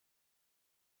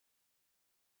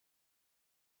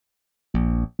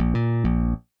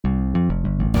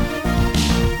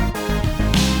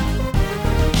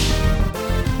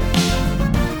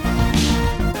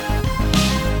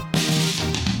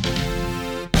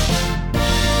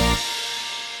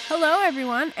Hello,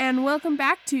 everyone, and welcome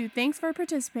back to Thanks for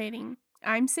Participating.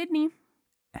 I'm Sydney.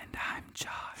 And I'm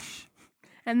Josh.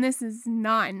 And this is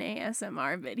not an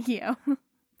ASMR video.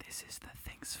 This is the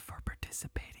Thanks for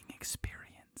Participating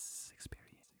experience.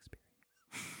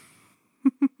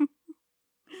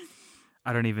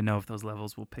 I don't even know if those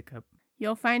levels will pick up.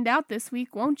 You'll find out this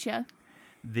week, won't you?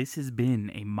 This has been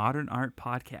a modern art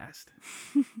podcast.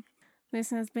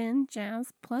 This has been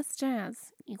Jazz plus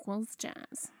Jazz equals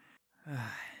Jazz.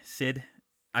 Sid,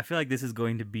 I feel like this is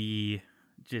going to be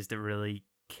just a really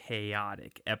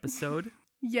chaotic episode.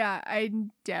 Yeah,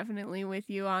 I'm definitely with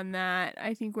you on that.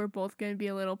 I think we're both going to be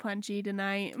a little punchy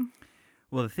tonight.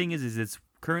 Well, the thing is it's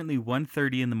currently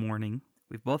 1:30 in the morning.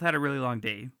 We've both had a really long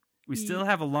day. We still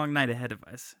have a long night ahead of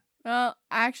us. Well,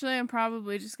 actually, I'm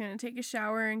probably just going to take a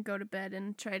shower and go to bed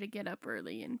and try to get up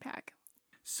early and pack.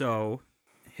 So,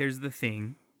 here's the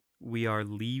thing. We are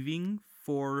leaving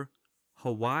for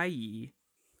Hawaii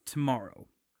tomorrow.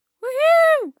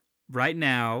 Woohoo! Right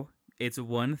now, it's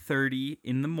 1:30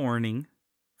 in the morning,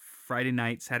 Friday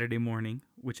night, Saturday morning,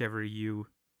 whichever you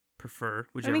prefer,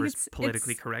 whichever is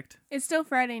politically correct. It's still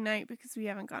Friday night because we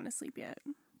haven't gone to sleep yet.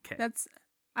 Okay.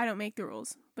 I don't make the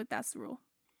rules, but that's the rule.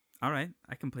 All right,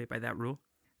 I can play by that rule.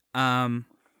 I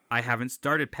haven't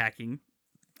started packing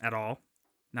at all,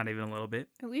 not even a little bit.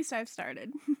 At least I've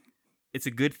started. It's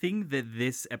a good thing that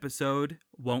this episode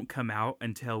won't come out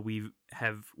until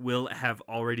will have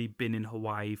already been in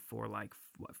Hawaii for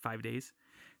 5 days?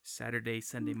 Saturday,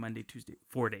 Sunday, Monday, Tuesday,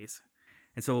 4 days.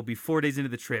 And so we'll be 4 days into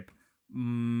the trip.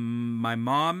 My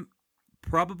mom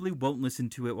probably won't listen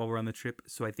to it while we're on the trip,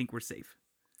 so I think we're safe.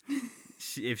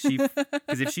 If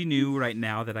she knew right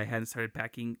now that I hadn't started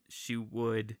packing, she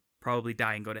would probably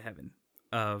die and go to heaven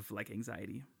of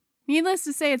anxiety. Needless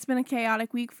to say, it's been a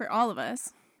chaotic week for all of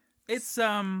us. It's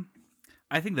I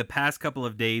think the past couple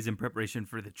of days in preparation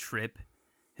for the trip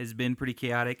has been pretty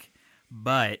chaotic,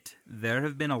 but there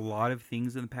have been a lot of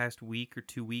things in the past week or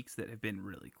 2 weeks that have been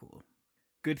really cool.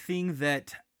 Good thing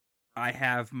that I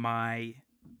have my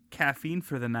caffeine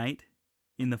for the night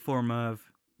in the form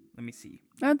of, let me see.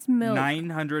 That's milk.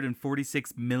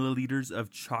 946 milliliters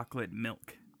of chocolate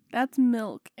milk. That's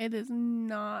milk. It is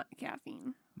not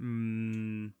caffeine.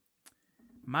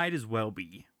 Might as well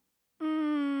be.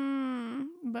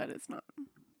 But it's not.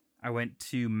 I went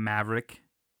to Maverick,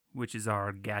 which is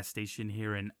our gas station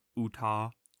here in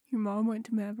Utah. Your mom went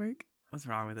to Maverick. What's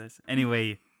wrong with this?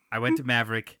 Anyway, I went to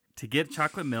Maverick to get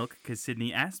chocolate milk because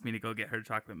Sydney asked me to go get her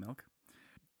chocolate milk.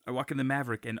 I walk in the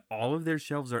Maverick and all of their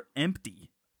shelves are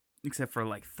empty except for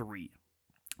 3.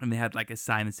 And they had a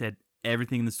sign that said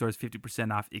everything in the store is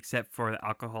 50% off except for the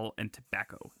alcohol and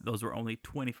tobacco. Those were only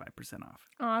 25% off.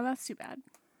 Oh, that's too bad.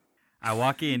 I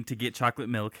walk in to get chocolate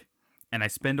milk and I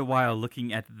spend a while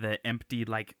looking at the empty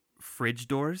fridge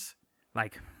doors.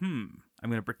 I'm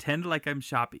going to pretend like I'm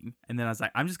shopping. And then I was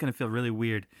like, I'm just going to feel really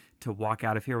weird to walk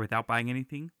out of here without buying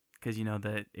anything. Because,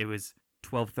 it was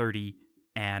 12:30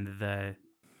 and Are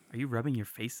you rubbing your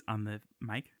face on the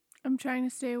mic? I'm trying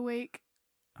to stay awake.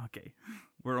 Okay.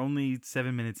 We're only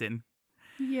 7 minutes in.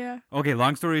 Yeah. Okay,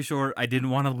 long story short, I didn't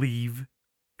want to leave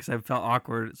because I felt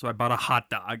awkward. So I bought a hot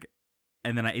dog.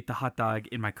 And then I ate the hot dog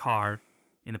in my car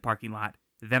in the parking lot.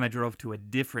 Then I drove to a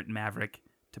different Maverick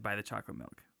to buy the chocolate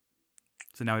milk.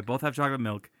 So now we both have chocolate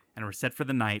milk, and we're set for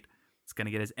the night. It's going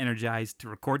to get us energized to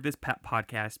record this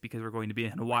podcast because we're going to be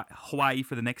in Hawaii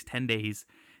for the next 10 days,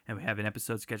 and we have an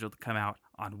episode scheduled to come out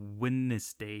on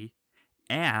Wednesday,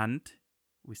 and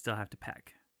we still have to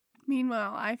pack.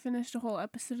 Meanwhile, I finished a whole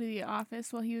episode of The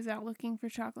Office while he was out looking for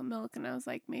chocolate milk, and I was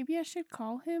like, maybe I should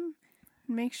call him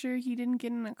and make sure he didn't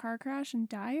get in a car crash and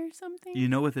die or something.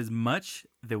 With as much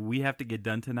that we have to get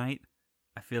done tonight,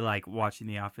 I feel like watching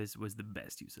The Office was the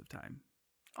best use of time.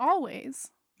 Always.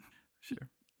 Sure.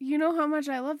 You know how much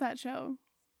I love that show.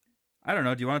 I don't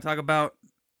know. Do you want to talk about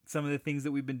some of the things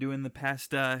that we've been doing the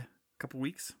past couple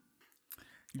weeks?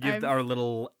 Give our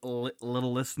little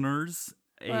listeners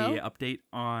a update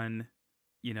on,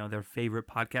 their favorite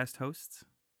podcast hosts.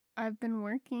 I've been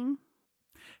working.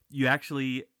 You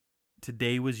actually,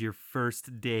 today was your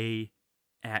first day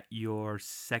at your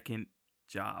second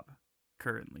job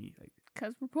currently.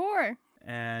 Because we're poor.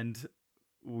 And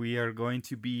we are going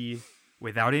to be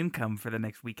without income for the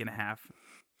next week and a half.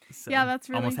 So yeah, that's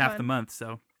really almost fun. half the month.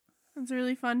 So it's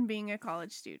really fun being a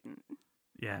college student.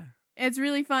 Yeah. It's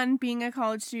really fun being a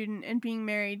college student and being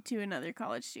married to another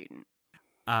college student.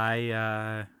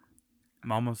 I'm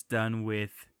almost done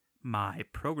with my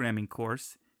programming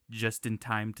course just in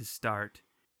time to start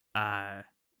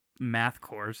math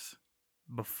course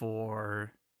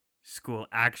before school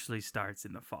actually starts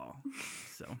in the fall.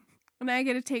 So And I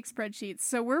get to take spreadsheets.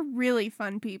 So we're really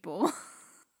fun people.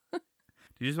 Do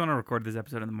you just want to record this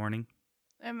episode in the morning?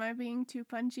 Am I being too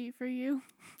punchy for you?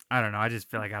 I don't know. I just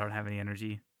feel like I don't have any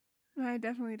energy. I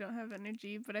definitely don't have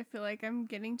energy, but I feel like I'm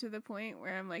getting to the point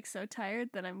where I'm like so tired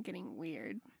that I'm getting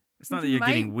weird. It's not that you're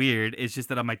getting weird. It's just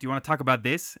that I'm like, do you want to talk about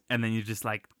this? And then you're just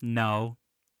like, no.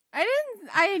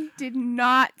 I did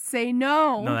not say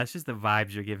no. No, that's just the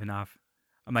vibes you're giving off.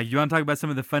 I'm like, you want to talk about some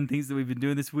of the fun things that we've been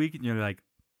doing this week? And you're like,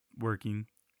 working.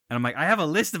 And I'm like, I have a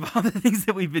list of all the things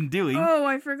that we've been doing. Oh,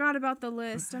 I forgot about the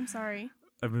list. I'm sorry.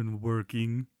 I've been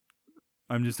working.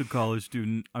 I'm just a college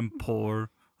student. I'm poor.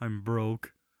 I'm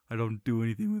broke. I don't do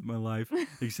anything with my life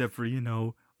except for,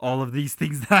 all of these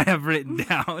things that I have written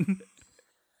down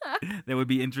that would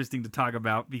be interesting to talk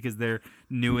about because they're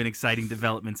new and exciting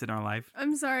developments in our life.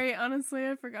 I'm sorry. Honestly,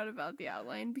 I forgot about the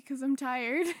outline because I'm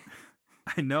tired.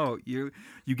 I know. You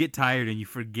get tired and you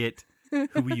forget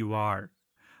who you are.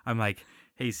 I'm like,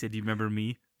 hey, Sid, do you remember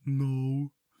me?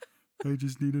 No. I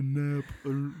just need a nap.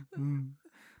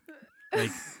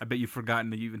 Like, I bet you've forgotten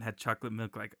that you even had chocolate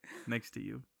milk like next to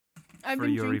you for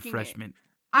your refreshment.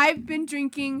 I've been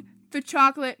drinking the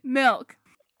chocolate milk.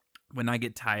 When I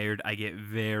get tired, I get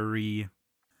very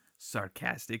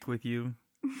sarcastic with you.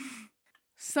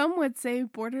 Some would say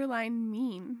borderline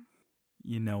mean.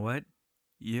 You know what?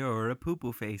 You're a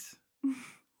poo-poo face.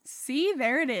 See,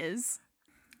 there it is.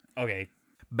 Okay,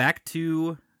 back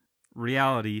to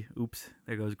reality. Oops,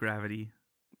 there goes gravity.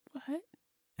 What?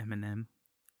 Eminem.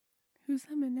 Who's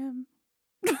Eminem?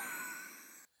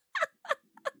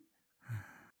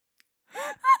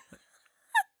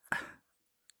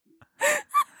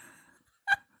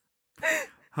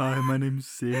 Hi, my name's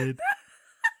Sid.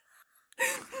 I'm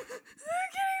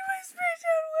getting my speech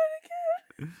out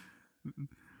again.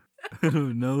 I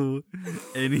don't know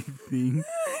anything.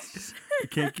 I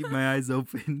can't keep my eyes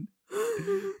open.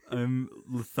 I'm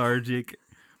lethargic,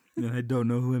 and I don't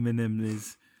know who Eminem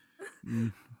is.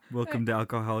 Welcome to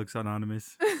Alcoholics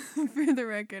Anonymous. For the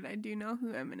record, I do know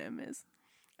who Eminem is.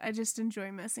 I just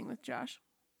enjoy messing with Josh.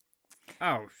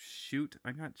 Oh, shoot.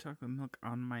 I got chocolate milk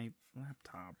on my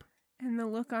laptop. And the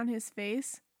look on his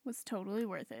face was totally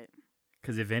worth it.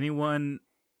 Because if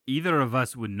either of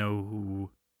us would know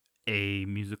who a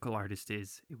musical artist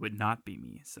is, it would not be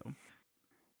me, so.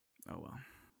 Oh, well.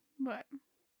 What?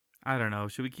 I don't know.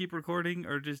 Should we keep recording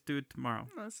or just do it tomorrow?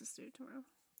 Let's just do it tomorrow.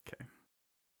 Okay.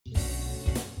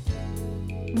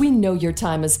 We know your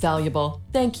time is valuable.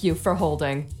 Thank you for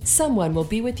holding. Someone will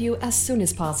be with you as soon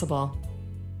as possible.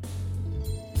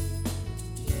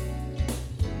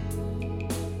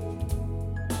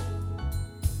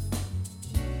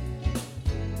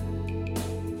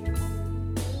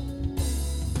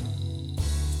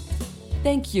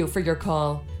 Thank you for your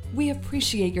call. We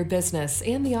appreciate your business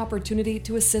and the opportunity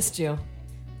to assist you.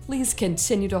 Please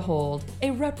continue to hold.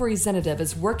 A representative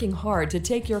is working hard to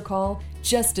take your call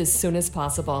just as soon as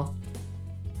possible.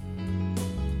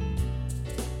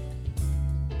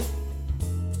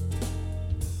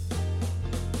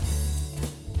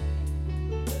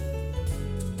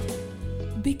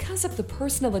 Because of the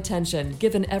personal attention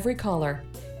given every caller,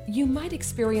 you might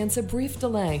experience a brief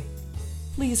delay.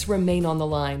 Please remain on the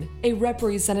line. A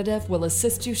representative will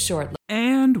assist you shortly.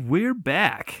 And we're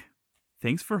back.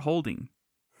 Thanks for holding.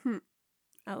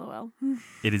 LOL.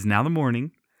 It is now the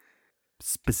morning,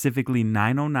 specifically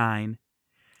 9:09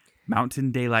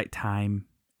 Mountain Daylight Time,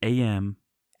 AM.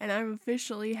 And I've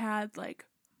officially had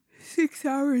 6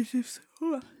 hours of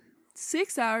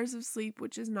 6 hours of sleep,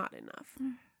 which is not enough.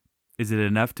 Is it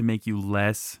enough to make you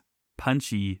less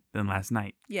punchy than last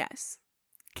night? Yes.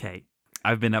 Okay.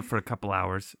 I've been up for a couple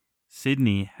hours.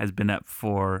 Sydney has been up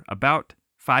for about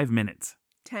 5 minutes.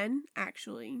 10,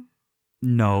 actually.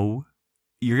 No.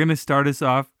 You're going to start us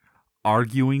off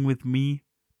arguing with me?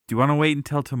 Do you want to wait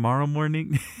until tomorrow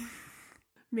morning?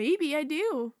 Maybe I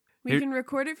do. We can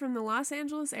record it from the Los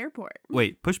Angeles airport.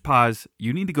 Wait, push pause.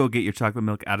 You need to go get your chocolate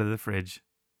milk out of the fridge.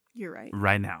 You're right.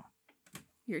 Right now.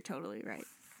 You're totally right.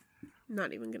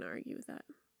 Not even going to argue with that.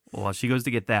 Well, while she goes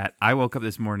to get that, I woke up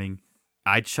this morning.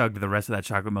 I chugged the rest of that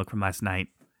chocolate milk from last night.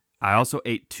 I also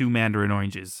ate 2 mandarin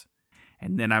oranges.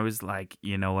 And then I was like,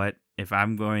 you know what? If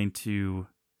I'm going to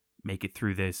make it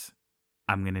through this,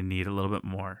 I'm going to need a little bit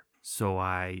more. So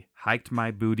I hiked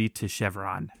my booty to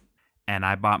Chevron, and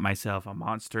I bought myself a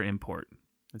Monster Import.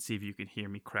 Let's see if you can hear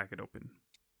me crack it open.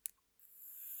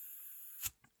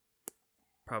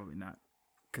 Probably not,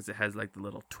 because it has the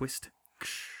little twist.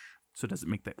 So it doesn't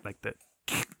make that the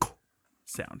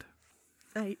sound.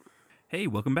 Hey,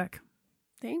 welcome back.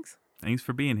 Thanks. Thanks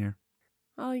for being here.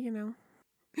 Oh, Am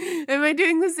I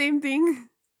doing the same thing?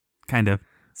 Kind of.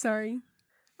 Sorry.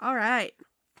 All right.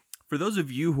 For those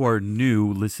of you who are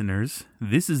new listeners,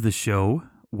 this is the show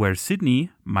where Sydney,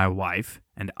 my wife,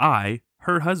 and I,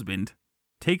 her husband,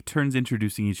 take turns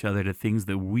introducing each other to things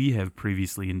that we have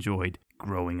previously enjoyed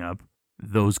growing up.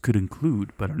 Those could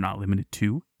include, but are not limited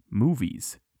to,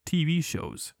 movies, TV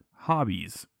shows,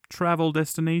 hobbies, travel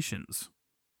destinations,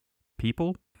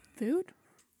 people. Food?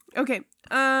 Okay.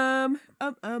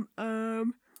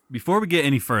 Before we get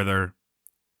any further,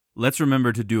 let's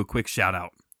remember to do a quick shout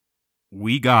out.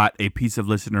 We got a piece of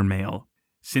listener mail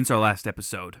since our last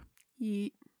episode.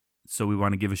 Yeet. So we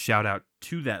want to give a shout out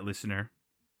to that listener.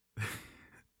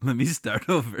 Let me start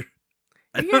over.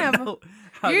 You're gonna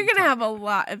have a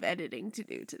lot of editing to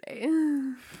do today.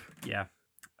 Yeah.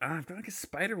 I've got like a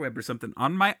spider web or something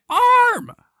on my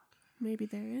arm. Maybe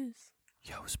there is.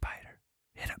 Yo, spider,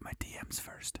 hit up my DMs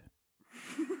first.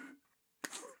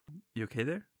 You okay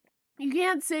there? You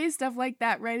can't say stuff like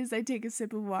that right as I take a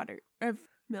sip of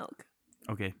milk.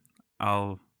 Okay,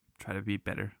 I'll try to be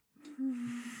better.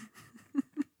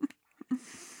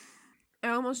 I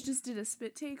almost just did a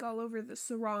spit take all over the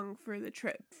sarong for the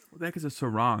trip. What the heck is a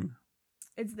sarong?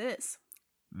 It's this.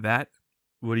 That?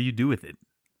 What do you do with it?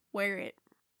 Wear it.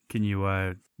 Can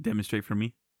you demonstrate for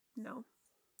me? No.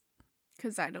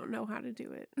 Because I don't know how to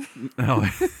do it. Oh.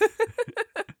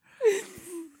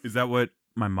 Is that what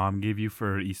my mom gave you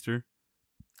for Easter?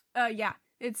 Yeah.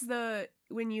 It's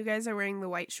when you guys are wearing the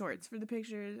white shorts for the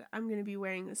pictures, I'm going to be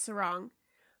wearing the sarong.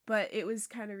 But it was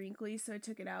kind of wrinkly, so I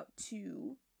took it out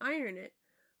to iron it.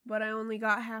 But I only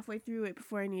got halfway through it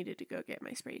before I needed to go get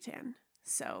my spray tan.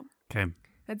 So Okay.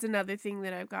 That's another thing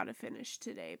that I've got to finish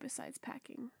today besides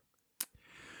packing.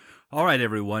 All right,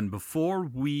 everyone. Before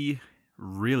we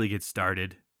really get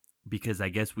started, because I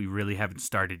guess we really haven't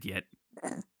started yet,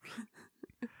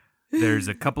 there's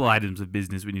a couple items of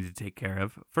business we need to take care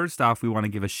of. First off, we want to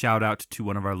give a shout out to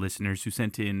one of our listeners who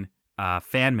sent in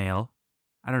fan mail.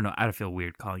 I don't know. I feel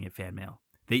weird calling it fan mail.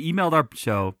 They emailed our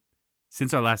show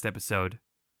since our last episode.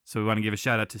 So we want to give a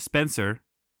shout out to Spencer,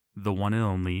 the one and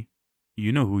only.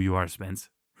 You know who you are, Spence.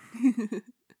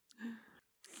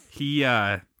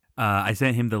 I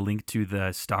sent him the link to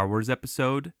the Star Wars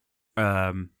episode,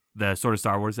 the sort of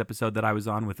Star Wars episode that I was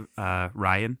on with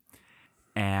Ryan.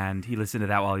 And he listened to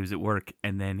that while he was at work.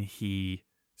 And then he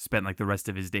spent like the rest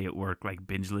of his day at work, like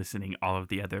binge listening all of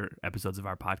the other episodes of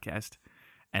our podcast.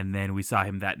 And then we saw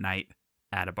him that night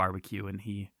at a barbecue, and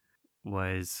he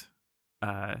was,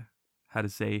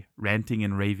 ranting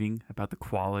and raving about the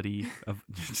quality of,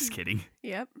 just kidding.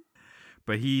 Yep.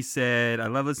 But he said, I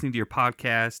love listening to your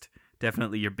podcast.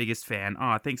 Definitely your biggest fan.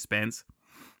 Aw, thanks, Spence.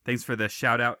 Thanks for the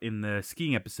shout out in the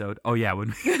skiing episode. Oh, yeah.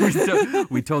 When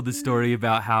we told the story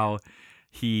about how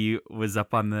he was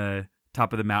up on the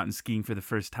top of the mountain skiing for the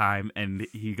first time, and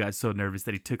he got so nervous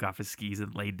that he took off his skis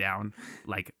and laid down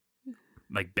like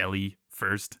belly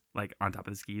first, like on top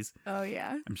of the skis. Oh,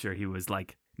 yeah. I'm sure he was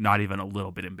like not even a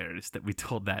little bit embarrassed that we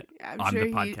told that on the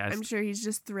podcast. I'm sure he's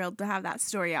just thrilled to have that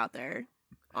story out there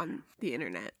on the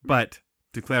internet. But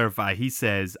to clarify, he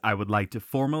says, I would like to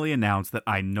formally announce that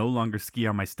I no longer ski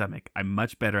on my stomach. I'm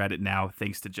much better at it now,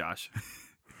 thanks to Josh.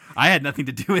 I had nothing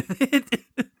to do with it.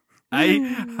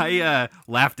 I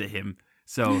laughed at him.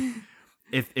 So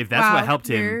if that's what helped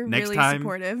him, next really time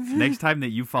supportive. next time that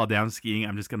you fall down skiing,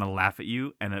 I'm just gonna laugh at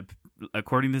you. And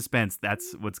according to Spence,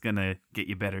 that's what's gonna get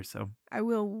you better. So I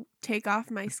will take off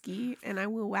my ski and I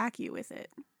will whack you with it.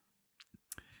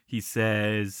 He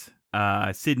says,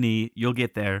 Sydney, you'll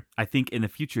get there. I think in the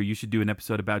future you should do an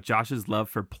episode about Josh's love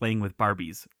for playing with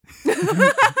Barbies.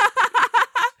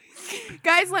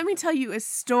 Guys, let me tell you a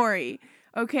story,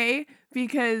 okay?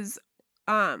 Because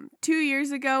 2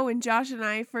 years ago when Josh and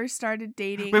I first started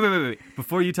dating. Wait.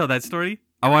 Before you tell that story,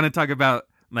 I want to talk about,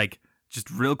 like, just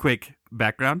real quick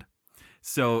background.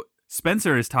 So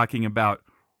Spencer is talking about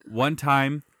one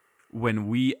time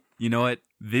when you know what,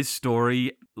 this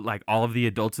story, like all of the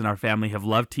adults in our family have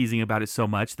loved teasing about it so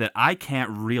much that I can't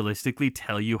realistically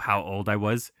tell you how old I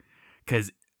was,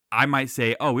 because I might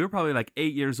say, oh, we were probably like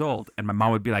 8 years old. And my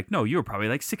mom would be like, no, you were probably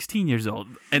like 16 years old.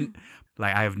 And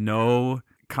like, I have no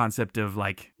concept of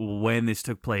like when this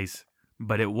took place,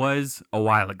 but it was a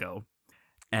while ago.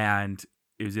 And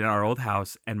it was in our old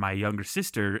house. And my younger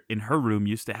sister in her room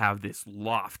used to have this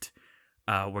loft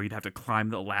where you'd have to climb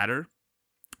the ladder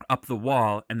up the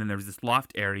wall. And then there was this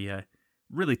loft area,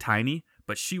 really tiny,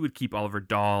 but she would keep all of her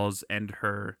dolls and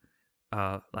her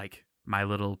like My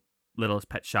Littlest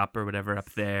Pet Shop or whatever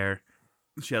up there.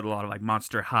 She had a lot of like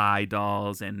Monster High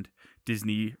dolls and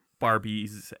Disney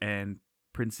Barbies and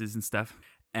princes and stuff.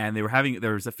 And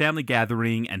there was a family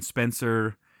gathering, and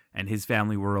Spencer and his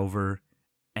family were over.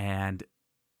 And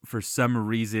for some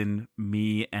reason,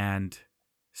 me and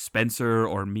Spencer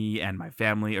or me and my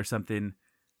family or something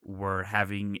were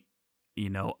having,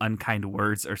 unkind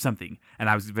words or something. And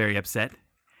I was very upset.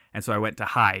 And so I went to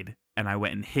hide, and I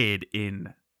went and hid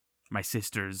in my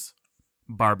sister's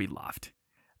Barbie loft.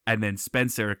 And then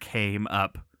Spencer came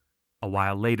up a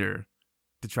while later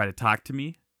to try to talk to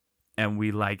me. And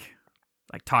we like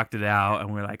talked it out,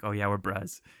 and we're like, oh yeah, we're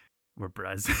bros.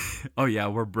 Oh yeah,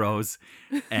 we're bros.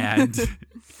 And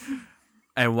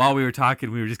and while we were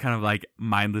talking, we were just kind of like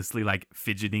mindlessly like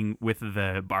fidgeting with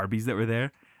the Barbies that were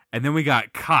there. And then we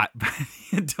got caught by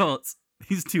the adults,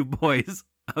 these two boys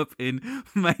up in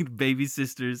my baby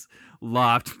sister's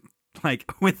loft,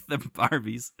 like with the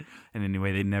Barbies. And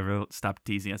anyway, they never stopped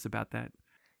teasing us about that.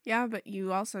 Yeah, but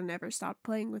you also never stopped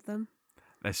playing with them.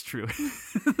 That's true.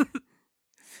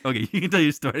 Okay, you can tell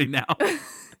your story now.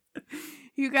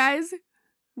 You guys,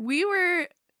 we were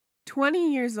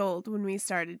 20 years old when we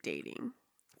started dating.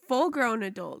 Full-grown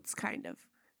adults, kind of.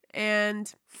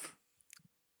 And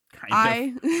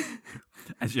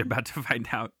as you're about to find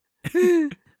out.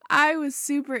 I was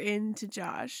super into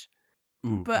Josh.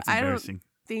 Ooh, but that's embarrassing. I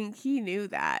don't think he knew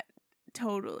that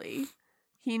totally.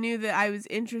 He knew that I was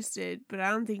interested, but I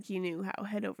don't think he knew how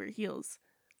head over heels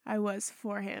I was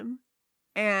for him.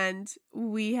 And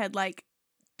we had like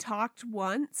talked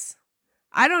once.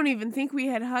 I don't even think we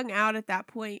had hung out at that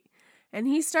point. And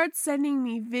he starts sending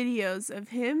me videos of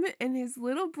him and his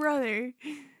little brother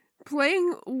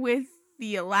playing with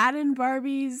the Aladdin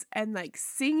Barbies and like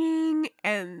singing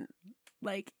and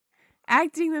like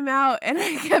acting them out. And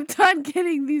I kept on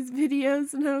getting these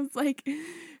videos, and I was like,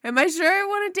 am I sure I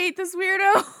want to date this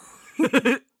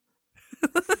weirdo?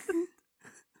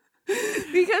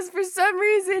 Because for some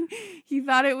reason he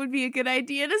thought it would be a good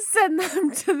idea to send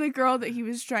them to the girl that he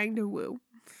was trying to woo.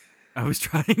 I was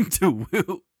trying to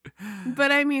woo.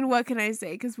 But I mean, what can I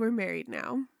say? Because we're married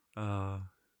now.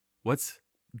 What's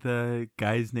the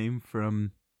guy's name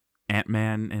from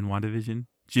Ant-Man and WandaVision?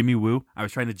 Jimmy Woo? I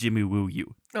was trying to Jimmy Woo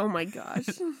you. Oh my gosh.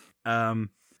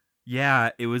 Yeah,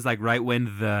 it was like right when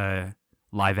the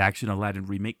live action Aladdin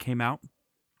remake came out,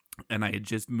 and I had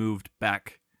just moved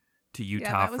back to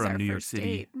Utah from New York City.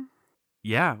 Date.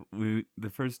 Yeah, the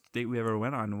first date we ever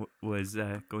went on was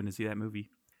going to see that movie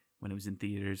when it was in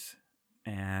theaters.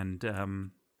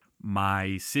 And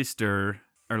my sister,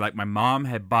 or like my mom,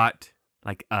 had bought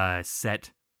like a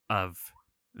set of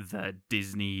the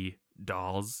Disney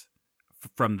dolls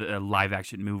from the live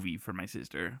action movie for my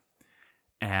sister.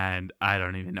 And I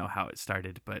don't even know how it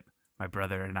started, but my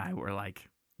brother and I were like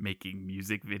making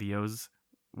music videos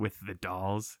with the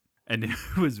dolls. And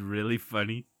it was really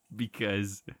funny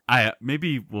because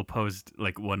maybe we'll post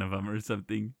like one of them or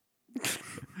something. Okay.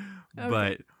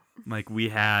 But like we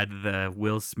had the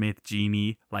Will Smith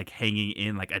genie like hanging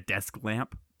in like a desk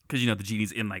lamp, because the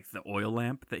genie's in like the oil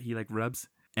lamp that he like rubs.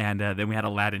 And then we had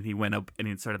Aladdin. He went up and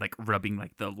he started like rubbing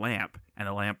like the lamp, and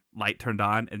the lamp light turned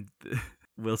on, and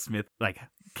Will Smith like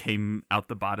came out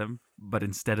the bottom. But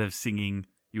instead of singing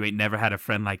 "You Ain't Never Had a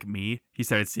Friend Like Me," he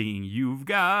started singing "You've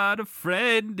Got a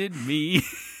Friend in Me."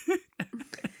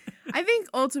 I think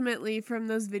ultimately from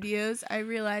those videos, I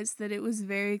realized that it was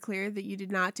very clear that you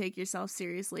did not take yourself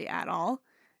seriously at all.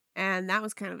 And that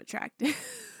was kind of attractive.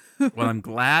 Well, I'm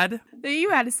glad that you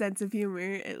had a sense of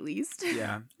humor, at least.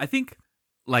 Yeah. I think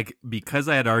like because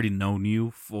I had already known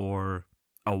you for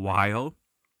a while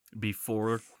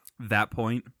before that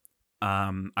point,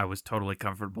 I was totally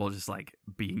comfortable just like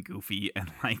being goofy and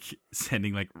like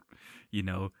sending like,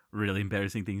 really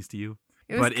embarrassing things to you.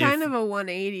 It was kind of a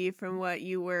 180 from what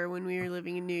you were when we were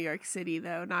living in New York City,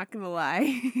 though, not gonna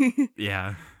lie.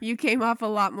 Yeah. You came off a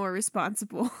lot more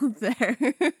responsible there.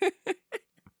 Well,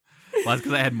 that's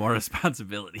because I had more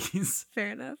responsibilities.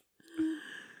 Fair enough.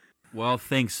 Well,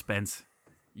 thanks, Spence.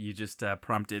 You just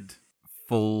prompted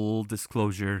full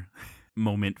disclosure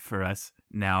moment for us.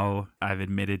 Now I've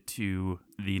admitted to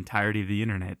the entirety of the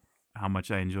internet how much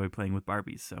I enjoy playing with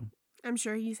Barbies, so. I'm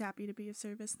sure he's happy to be of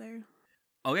service there.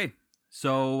 Okay.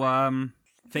 So,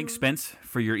 thanks, Spence,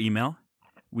 for your email.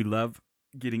 We love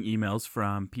getting emails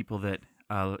from people that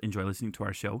enjoy listening to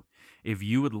our show. If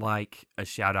you would like a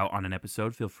shout out on an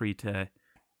episode, feel free to...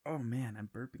 Oh, man, I'm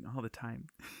burping all the time.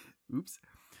 Oops.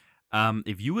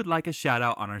 If you would like a shout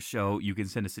out on our show, you can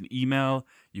send us an email.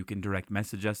 You can direct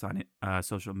message us on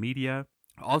social media.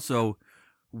 Also,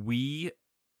 we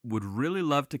would really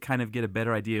love to kind of get a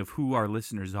better idea of who our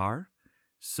listeners are.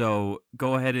 So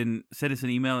go ahead and send us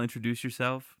an email, introduce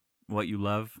yourself, what you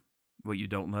love, what you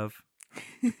don't love.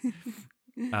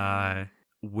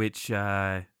 Which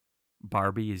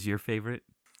Barbie is your favorite?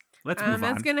 Let's move on.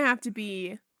 That's going to have to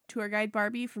be Tour Guide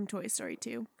Barbie from Toy Story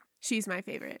 2. She's my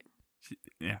favorite.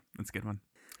 Yeah, that's a good one.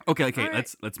 Okay, All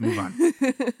right. let's move on.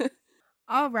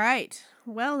 All right.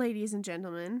 Well, ladies and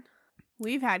gentlemen,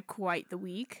 we've had quite the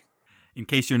week. In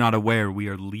case you're not aware, we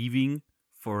are leaving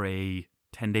for a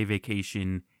 10-day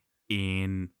vacation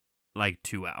in like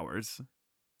 2 hours.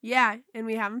 Yeah, and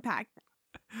we haven't packed.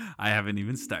 I haven't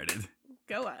even started.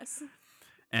 Go us.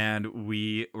 And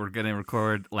we were going to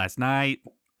record last night.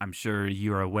 I'm sure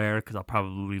you're aware because I'll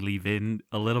probably leave in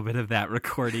a little bit of that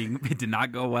recording. It did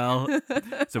not go well.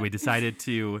 So we decided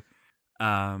to...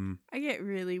 I get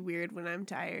really weird when I'm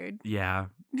tired. Yeah,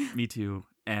 me too.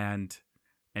 And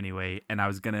anyway, and I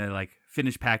was going to like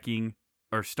finish packing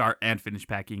or start and finish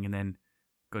packing and then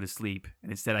go to sleep.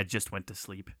 And instead I just went to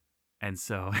sleep. And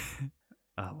so,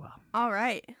 oh well. All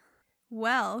right.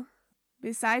 Well,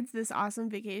 besides this awesome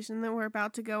vacation that we're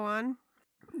about to go on,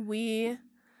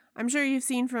 I'm sure you've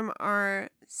seen from our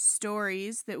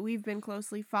stories that we've been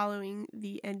closely following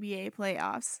the NBA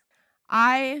playoffs.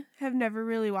 I have never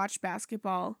really watched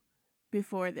basketball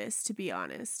before this, to be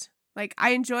honest. Like, I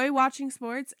enjoy watching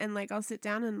sports and like I'll sit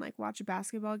down and like watch a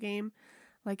basketball game,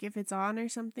 like if it's on or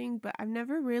something, but I've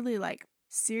never really like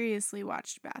seriously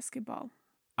watched basketball.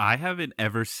 I haven't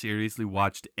ever seriously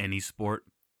watched any sport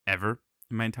ever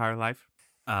in my entire life.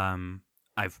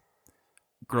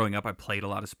 Growing up, I played a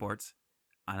lot of sports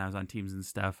and I was on teams and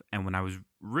stuff. And when I was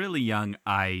really young,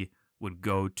 I would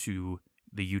go to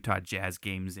the Utah Jazz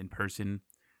games in person,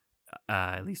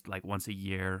 at least like once a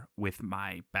year with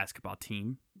my basketball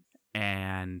team.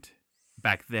 And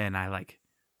back then I like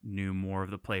knew more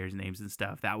of the players' names and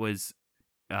stuff. That was,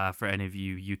 for any of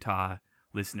you Utah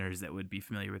listeners that would be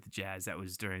familiar with the Jazz, that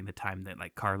was during the time that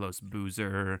like Carlos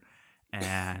Boozer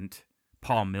and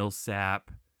Paul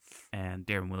Millsap and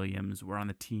Darren Williams were on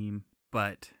the team.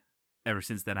 But ever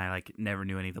since then, I like never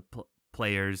knew any of the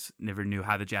players, never knew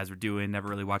how the Jazz were doing, never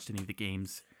really watched any of the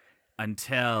games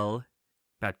until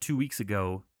about 2 weeks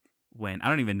ago when I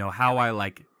don't even know how I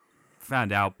like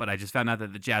found out, but I just found out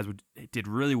that the Jazz did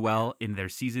really well in their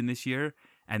season this year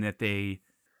and that they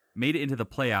made it into the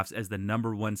playoffs as the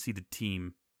number 1 seeded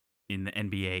team in the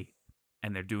NBA,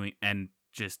 and they're doing and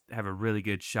just have a really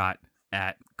good shot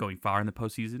at going far in the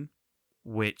postseason,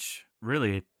 which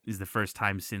really is the first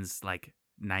time since like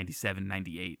 97,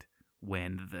 98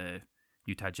 when the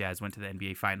Utah Jazz went to the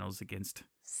NBA Finals against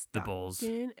the Bulls.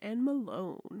 Stockton and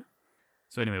Malone.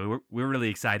 So anyway, we're really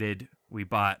excited. We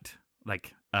bought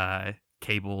like a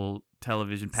cable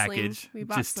television package. Sling. We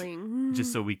bought Sling.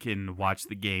 Just so we can watch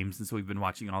the games. And so we've been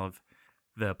watching all of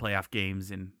the playoff games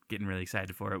and getting really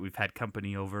excited for it. We've had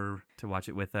company over to watch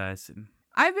it with us. And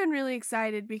I've been really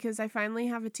excited because I finally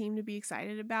have a team to be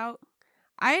excited about.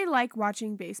 I like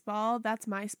watching baseball. That's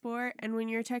my sport. And when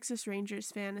you're a Texas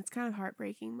Rangers fan, it's kind of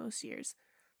heartbreaking most years.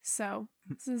 So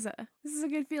this is a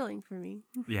good feeling for me.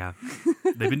 Yeah,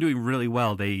 they've been doing really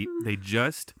well. They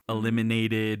just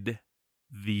eliminated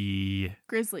the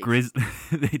Grizzlies.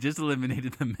 They just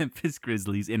eliminated the Memphis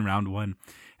Grizzlies in round 1,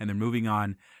 and they're moving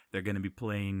on. They're going to be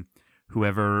playing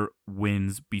whoever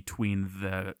wins between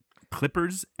the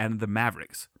Clippers and the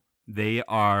Mavericks. They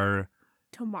are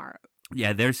tomorrow.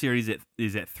 Yeah, their series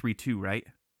is at 3-2, right?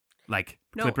 Like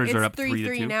No, Clippers it's are up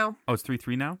 3-3 3-2 now. Oh, it's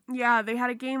 3-3 now. Yeah, they had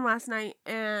a game last night,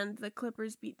 and the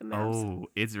Clippers beat the Mavs. Oh,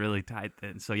 it's really tight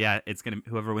then. So yeah, it's gonna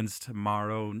whoever wins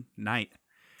tomorrow night.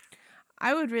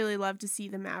 I would really love to see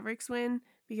the Mavericks win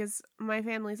because my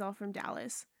family's all from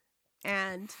Dallas,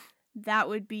 and that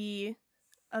would be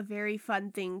a very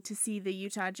fun thing to see the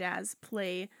Utah Jazz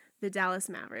play the Dallas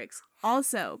Mavericks.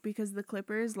 Also, because the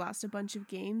Clippers lost a bunch of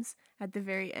games at the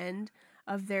very end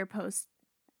of their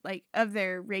of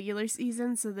their regular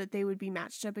season, so that they would be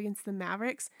matched up against the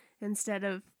Mavericks instead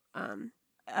of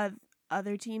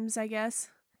other teams, I guess.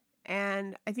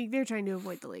 And I think they're trying to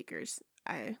avoid the Lakers.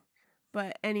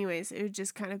 But anyways, it would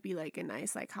just kind of be like a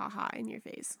nice like haha in your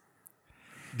face.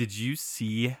 Did you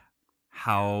see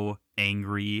how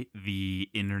angry the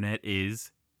internet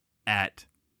is at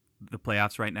the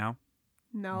playoffs right now?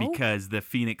 No. Because the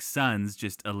Phoenix Suns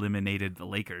just eliminated the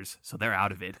Lakers, so they're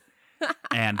out of it.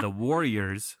 And the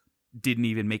Warriors didn't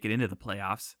even make it into the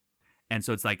playoffs. And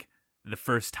so it's like the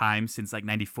first time since like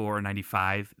 94 or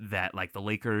 95 that like the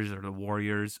Lakers or the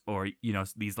Warriors or, you know,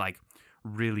 these like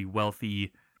really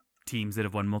wealthy teams that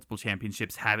have won multiple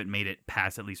championships haven't made it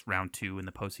past at least round 2 in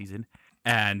the postseason.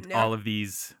 And all of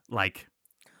these like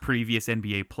previous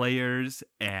NBA players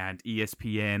and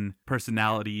ESPN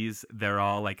personalities, they're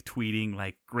all like tweeting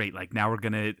like, great, like now we're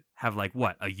going to have like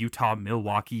what, a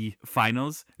Utah-Milwaukee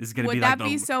finals? This is going to be like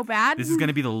be so bad? This is going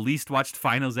to be the least watched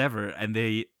finals ever. And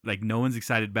they like, no one's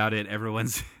excited about it.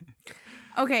 Everyone's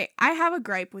Okay, I have a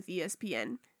gripe with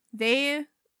ESPN.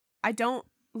 I don't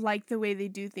like the way they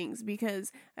do things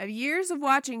because of years of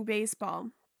watching baseball.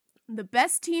 The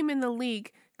best team in the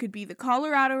league could be the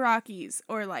Colorado Rockies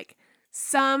or like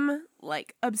some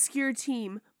like obscure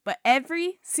team, but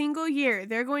every single year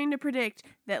they're going to predict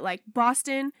that like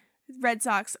Boston Red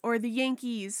Sox or the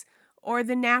Yankees or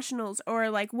the Nationals or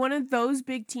like one of those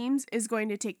big teams is going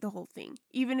to take the whole thing,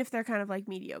 even if they're kind of like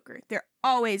mediocre. They're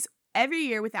always, every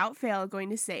year without fail, going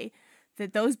to say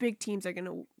that those big teams are going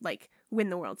to like win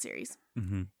the World Series.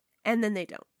 Mm-hmm. And then they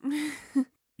don't.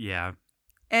 Yeah.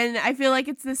 And I feel like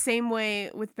it's the same way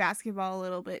with basketball a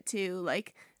little bit too,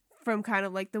 like from kind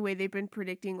of like the way they've been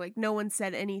predicting, like no one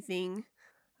said anything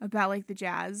about like the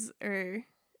Jazz or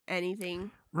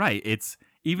anything. Right. It's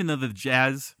even though the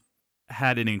Jazz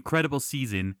had an incredible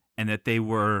season and that they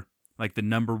were like the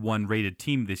number 1 rated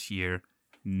team this year,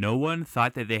 no one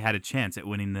thought that they had a chance at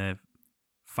winning the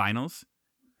finals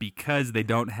because they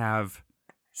don't have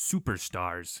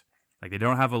superstars. Like they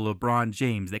don't have a LeBron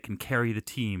James that can carry the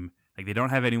team. Like they don't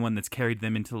have anyone that's carried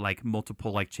them into like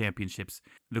multiple like championships.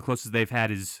 The closest they've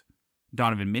had is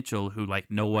Donovan Mitchell, who like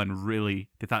no one really,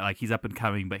 they thought like he's up and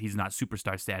coming, but he's not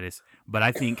superstar status. But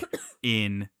I think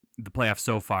in the playoffs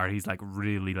so far, he's like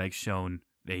really like shown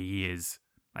that he is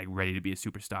like ready to be a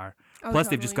superstar. Plus,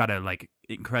 they've just got a like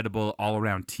incredible all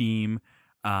around team.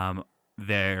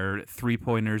 Their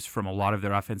 3-pointers from a lot of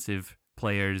their offensive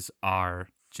players are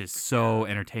just so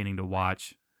entertaining to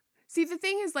watch. See, the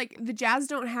thing is, like, the Jazz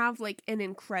don't have, like, an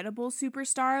incredible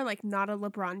superstar, like, not a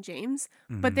LeBron James,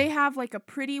 but they have, like, a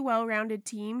pretty well-rounded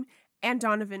team and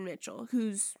Donovan Mitchell,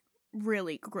 who's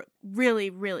really,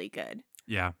 really good.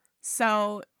 Yeah.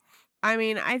 So, I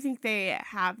mean, I think they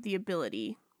have the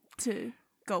ability to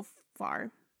go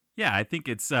far. Yeah, I think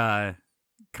it's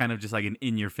kind of just like an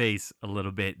in-your-face a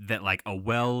little bit that, like, a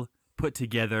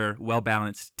well-put-together,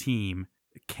 well-balanced team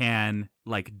can,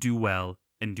 like, do well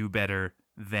and do better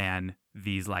than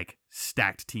these like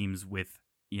stacked teams with,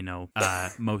 you know,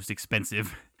 most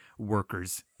expensive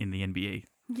workers in the NBA.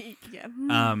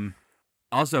 Yeah.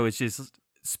 Also, it's just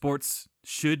sports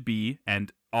should be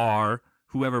and are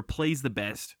whoever plays the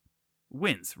best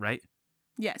wins, right?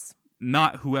 Yes.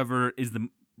 Not whichever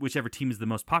team is the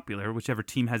most popular, whichever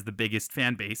team has the biggest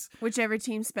fan base, whichever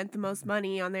team spent the most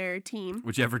money on their team,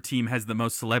 whichever team has the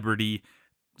most celebrity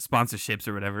sponsorships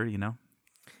or whatever, you know?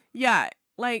 Yeah,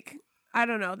 like, I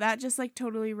don't know, that just like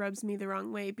totally rubs me the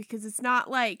wrong way because it's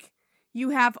not like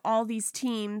you have all these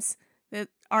teams that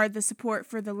are the support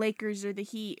for the Lakers or the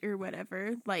Heat or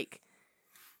whatever. Like,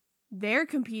 they're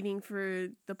competing for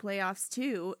the playoffs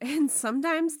too, and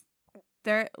sometimes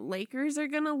their Lakers are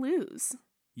gonna lose.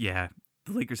 Yeah,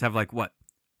 the Lakers have like what,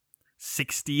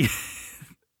 60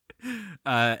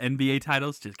 NBA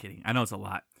titles? Just kidding. I know it's a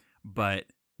lot, but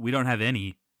we don't have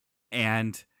any,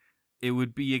 and it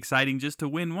would be exciting just to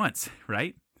win once,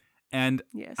 right? And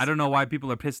yes. I don't know why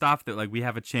people are pissed off that like we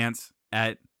have a chance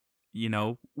at, you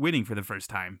know, winning for the first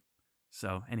time.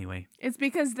 So anyway, it's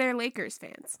because they're Lakers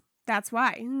fans. That's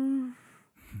why.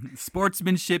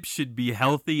 Sportsmanship should be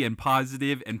healthy and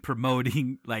positive and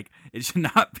promoting, like, it should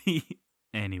not be.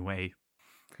 Anyway,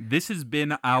 this has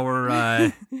been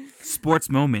our sports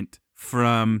moment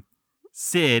from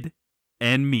Sid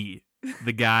and me,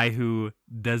 the guy who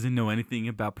doesn't know anything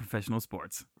about professional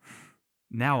sports.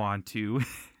 Now on to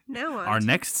our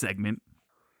next segment.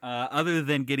 Other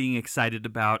than getting excited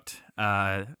about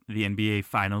the NBA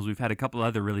Finals, we've had a couple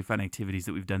other really fun activities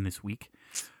that we've done this week.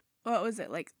 What was it,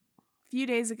 like a few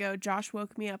days ago, Josh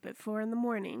woke me up at 4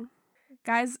 a.m.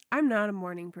 Guys, I'm not a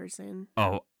morning person.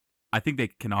 Oh, I think they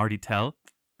can already tell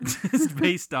just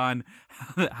based on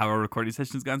how our recording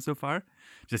session has gone so far.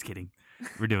 Just kidding.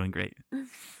 We're doing great.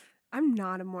 I'm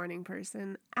not a morning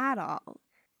person at all.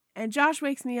 And Josh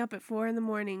wakes me up at 4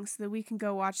 a.m. so that we can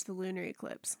go watch the lunar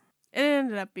eclipse. It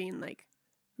ended up being like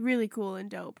really cool and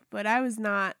dope, but I was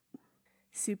not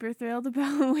super thrilled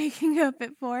about waking up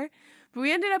at 4. But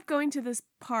we ended up going to this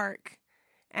park,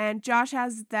 and Josh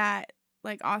has that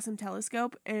like awesome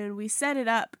telescope, and we set it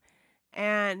up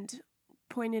and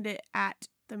pointed it at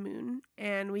the moon,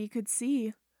 and we could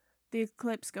see the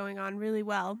eclipse going on really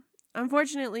well.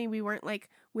 Unfortunately, we weren't like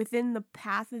within the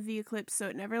path of the eclipse, so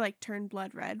it never like turned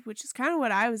blood red, which is kind of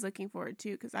what I was looking forward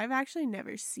to because I've actually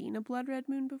never seen a blood red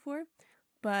moon before.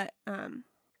 But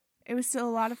it was still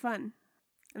a lot of fun.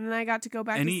 And then I got to go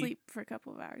back to sleep for a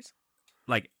couple of hours.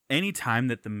 Like, any time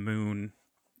that the moon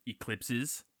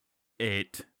eclipses,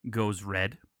 it goes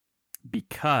red,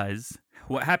 because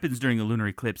what happens during a lunar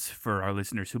eclipse, for our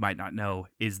listeners who might not know,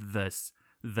 is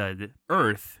the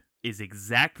Earth is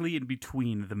exactly in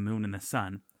between the moon and the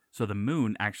sun. So the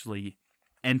moon actually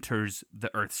enters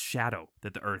the Earth's shadow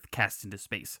that the Earth casts into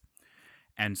space.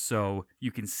 And so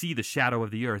you can see the shadow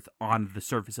of the Earth on the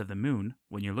surface of the moon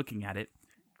when you're looking at it.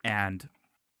 And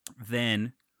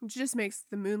then, It just makes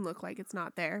the moon look like it's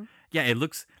not there. yeah, it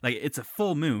looks like it's a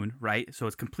full moon, right? So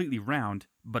it's completely round,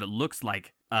 but it looks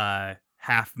like a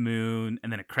half moon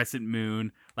and then a crescent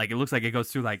moon. Like it looks like it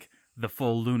goes through like the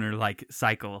full lunar like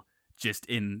cycle just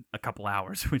in a couple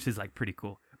hours, which is like pretty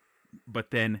cool.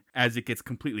 But then as it gets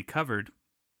completely covered,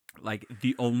 like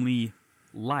the only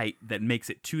light that makes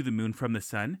it to the moon from the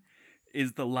sun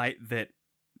is the light that,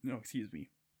 no, excuse me.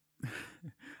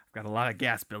 I've got a lot of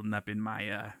gas building up in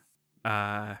my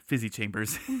fizzy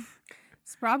chambers.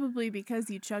 It's probably because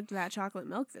you chugged that chocolate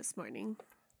milk this morning.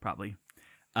 Probably.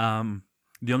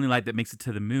 The only light that makes it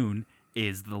to the moon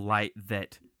is the light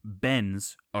that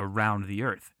bends around the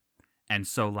Earth. And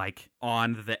so, like,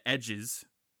 on the edges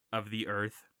of the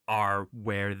Earth are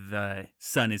where the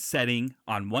sun is setting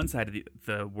on one side of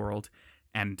the world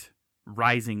and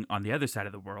rising on the other side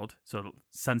of the world. So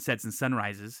sunsets and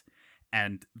sunrises,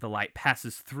 and the light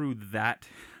passes through that,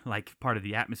 like, part of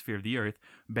the atmosphere of the Earth,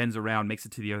 bends around, makes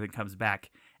it to the Earth, and comes back.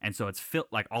 And so it's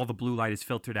like all the blue light is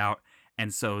filtered out,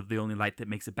 and so the only light that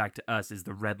makes it back to us is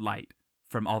the red light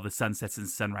from all the sunsets and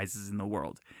sunrises in the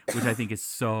world, which I think is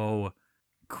so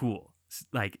cool.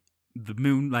 Like, the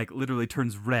moon, like, literally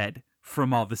turns red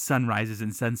from all the sunrises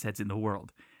and sunsets in the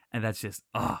world. And that's just,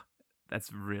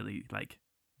 that's really, like,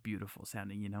 beautiful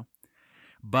sounding, you know?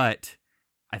 But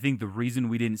I think the reason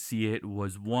we didn't see it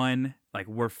was, one, like,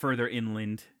 we're further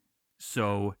inland,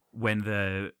 so when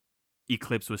the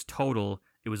eclipse was total,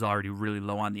 it was already really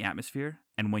low on the atmosphere.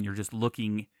 And when you're just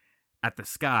looking at the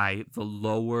sky, the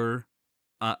lower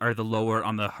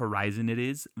on the horizon it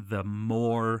is, the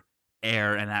more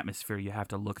air and atmosphere you have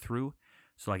to look through.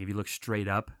 So, like, if you look straight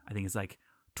up, I think it's like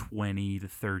 20 to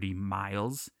 30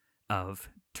 miles of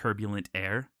turbulent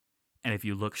air. And if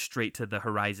you look straight to the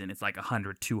horizon, it's like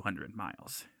 100, 200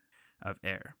 miles of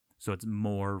air. So it's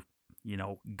more,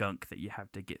 gunk that you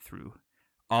have to get through.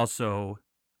 Also,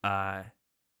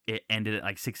 it ended at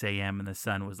like 6 a.m. and the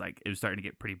sun was like, it was starting to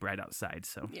get pretty bright outside.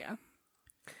 So yeah.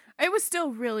 It was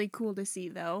still really cool to see,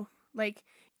 though. Like,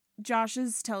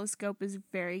 Josh's telescope is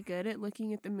very good at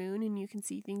looking at the moon, and you can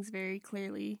see things very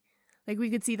clearly. Like, we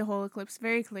could see the whole eclipse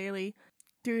very clearly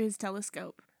through his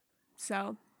telescope.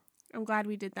 So, I'm glad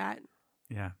we did that.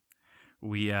 Yeah.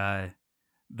 We,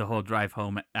 the whole drive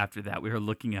home after that, we were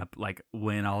looking up, like,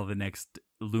 when all the next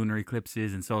lunar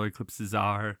eclipses and solar eclipses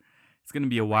are. It's going to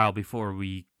be a while before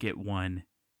we get one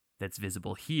that's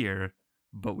visible here,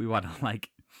 but we want to, like,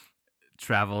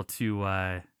 travel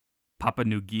to Papua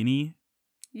New Guinea.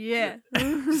 Yeah.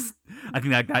 I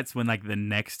think that's when, like, the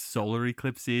next solar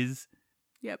eclipse is.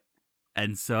 Yep.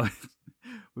 And so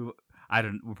we'll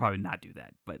probably not do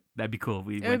that, but that'd be cool if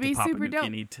we went to Papua New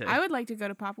Guinea. I would like to go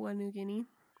to Papua New Guinea.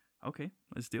 Okay,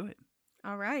 let's do it.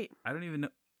 All right. I don't even know.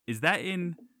 Is that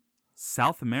in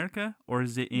South America or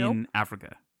is it in Nope.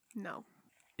 Africa? No.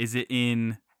 Is it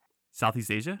in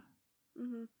Southeast Asia?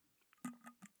 Mm-hmm.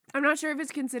 I'm not sure if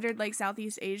it's considered like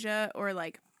Southeast Asia or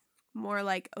like more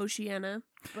like Oceania,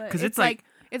 but it's like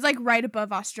right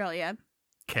above Australia.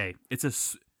 Okay, it's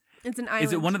an island.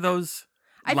 Is it one of those?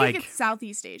 I think it's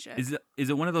Southeast Asia. Is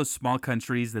it one of those small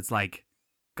countries that's like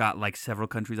got like several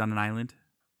countries on an island?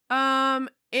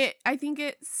 I think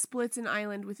it splits an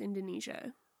island with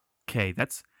Indonesia. Okay,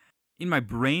 that's in my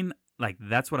brain. Like,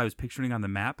 that's what I was picturing on the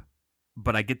map,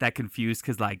 but I get that confused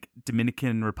because, like,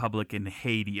 Dominican Republic and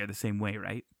Haiti are the same way,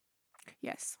 right?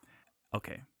 Yes.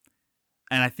 Okay.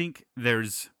 And I think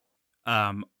there's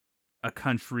a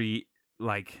country,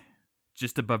 like,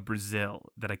 just above Brazil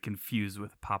that I confuse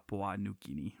with Papua New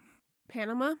Guinea.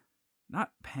 Panama?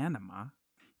 Not Panama.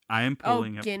 I am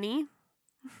pulling up. Guinea?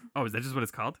 Oh, is that just what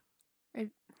it's called?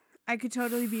 I could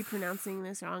totally be pronouncing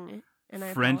this wrong, and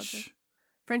I French.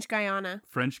 French Guyana.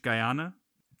 French Guyana?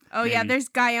 Oh, Maybe. yeah, there's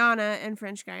Guyana and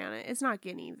French Guyana. It's not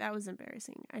Guinea. That was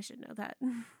embarrassing. I should know that.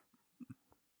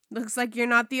 Looks like you're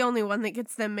not the only one that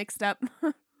gets them mixed up.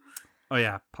 Oh,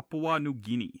 yeah. Papua New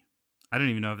Guinea. I don't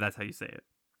even know if that's how you say it.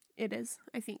 It is,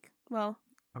 I think. Well,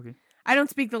 Okay. I don't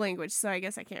speak the language, so I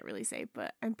guess I can't really say,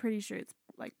 but I'm pretty sure it's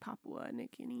like Papua New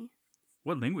Guinea.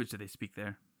 What language do they speak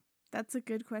there? That's a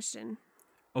good question.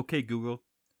 Okay, Google.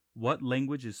 What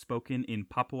language is spoken in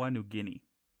Papua New Guinea?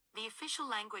 The official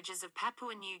languages of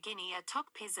Papua New Guinea are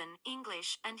Tok Pisin,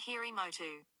 English, and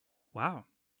Hirimotu. Wow.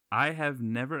 I have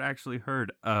never actually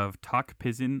heard of Tok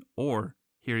Pisin or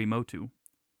Hirimotu.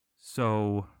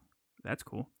 So, that's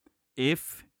cool.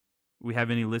 If we have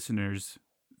any listeners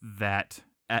that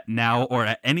at now or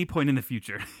at any point in the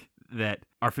future that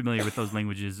are familiar with those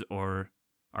languages or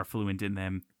are fluent in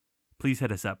them, please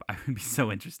hit us up. I would be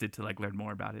so interested to like learn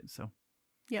more about it. So,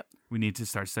 Yep. We need to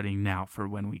start studying now for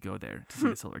when we go there to see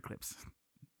the solar eclipse.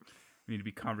 We need to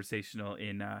be conversational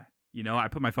in, I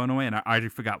put my phone away and I already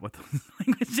forgot what those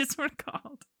languages were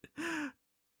called.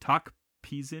 Tok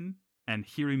Pisin and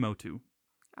Hirimotu.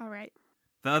 All right.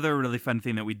 The other really fun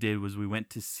thing that we did was we went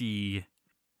to see,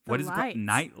 what is it called?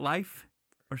 Nightlife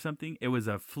or something? It was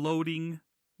a floating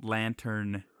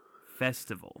lantern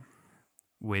festival,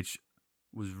 which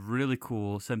was really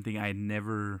cool. Something I had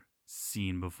never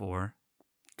seen before.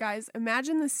 Guys,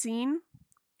 imagine the scene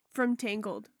from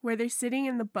Tangled where they're sitting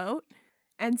in the boat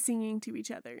and singing to each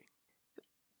other.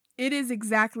 It is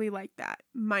exactly like that,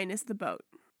 minus the boat.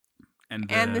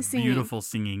 And the singing. Beautiful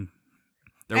singing.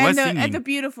 There was singing. And the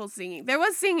beautiful singing. There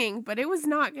was singing, but it was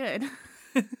not good.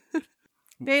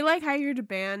 They hired a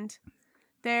band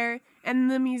there,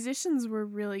 and the musicians were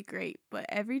really great. But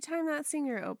every time that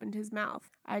singer opened his mouth,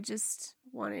 I just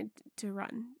wanted to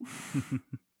run.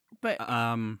 But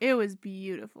it was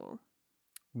beautiful.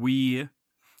 We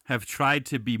have tried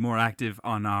to be more active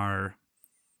on our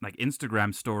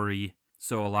Instagram story.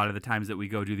 So a lot of the times that we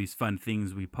go do these fun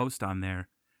things, we post on there.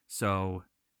 So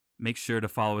make sure to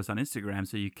follow us on Instagram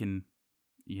so you can,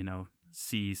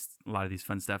 see a lot of these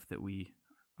fun stuff that we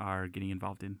are getting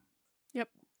involved in. Yep.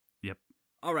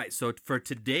 All right. So for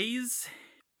today's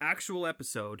actual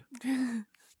episode,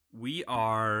 we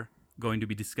are going to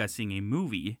be discussing a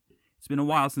movie. It's been a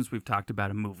while since we've talked about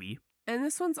a movie. And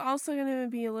this one's also going to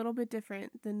be a little bit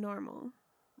different than normal.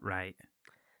 Right.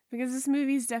 Because this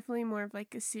movie is definitely more of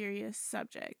a serious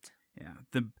subject.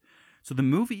 Yeah. So the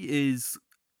movie is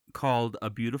called A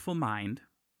Beautiful Mind,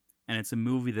 and it's a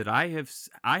movie that I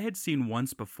had seen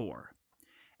once before.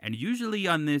 And usually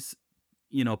on this,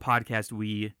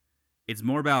 podcast, it's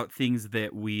more about things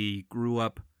that we grew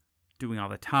up doing all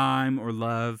the time or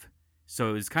love.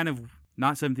 So it's kind of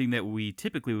not something that we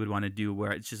typically would want to do,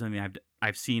 where it's just something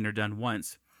I've seen or done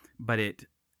once. But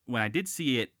when I did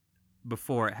see it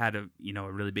before, it had a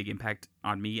really big impact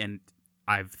on me, and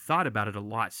I've thought about it a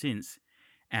lot since.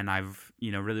 And I've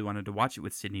really wanted to watch it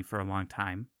with Sydney for a long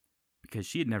time because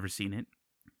she had never seen it.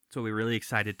 So we were really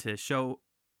excited to show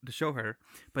her.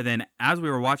 But then as we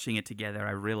were watching it together,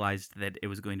 I realized that it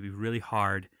was going to be really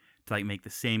hard to make the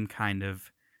same kind of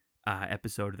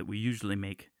episode that we usually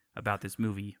make about this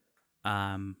movie.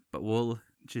 But we'll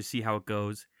just see how it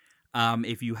goes.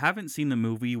 If you haven't seen the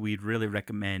movie, we'd really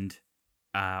recommend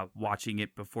watching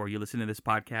it before you listen to this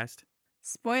podcast.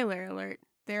 Spoiler alert.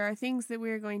 There are things that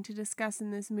we're going to discuss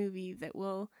in this movie that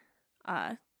will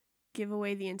give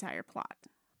away the entire plot.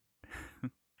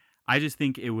 I just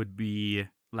think it would be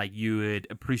you would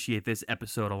appreciate this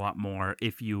episode a lot more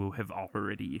if you have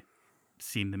already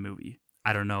seen the movie.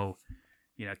 I don't know.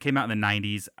 It came out in the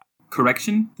 90s.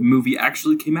 Correction, the movie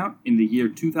actually came out in the year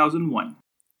 2001.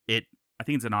 I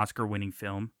think it's an Oscar-winning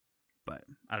film, but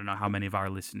I don't know how many of our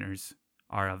listeners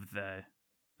are of the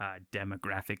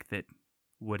demographic that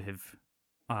would have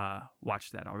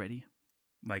watched that already.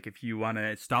 If you want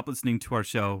to stop listening to our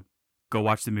show, go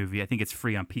watch the movie. I think it's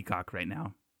free on Peacock right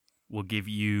now. We'll give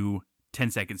you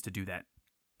 10 seconds to do that,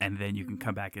 and then you can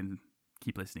come back and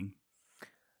keep listening.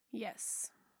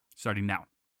 Yes. Starting now.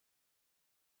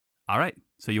 All right,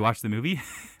 so you watched the movie?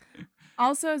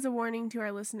 Also, as a warning to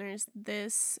our listeners,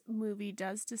 this movie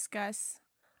does discuss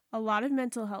a lot of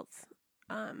mental health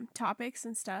topics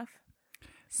and stuff,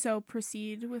 so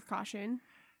proceed with caution.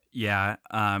 Yeah,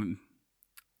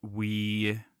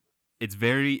 it's a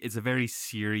very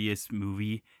serious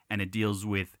movie, and it deals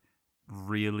with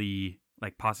really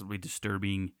possibly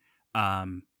disturbing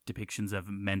depictions of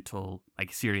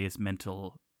serious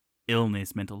mental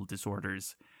illness, mental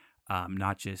disorders,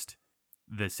 not just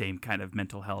the same kind of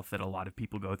mental health that a lot of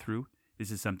people go through.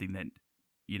 This is something that,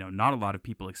 not a lot of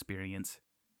people experience,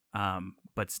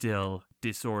 but still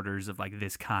disorders of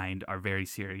this kind are very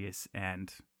serious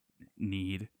and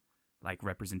need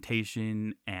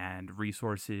representation and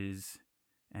resources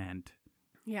and...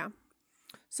 Yeah.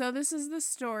 So this is the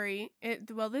story.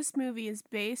 This movie is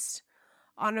based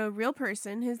on a real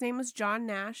person. His name was John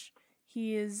Nash.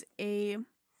 He is a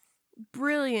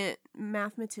brilliant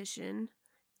mathematician,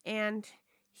 and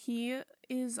he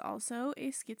is also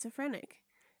a schizophrenic.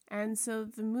 And so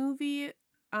the movie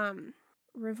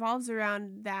revolves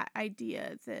around that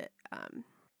idea that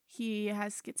he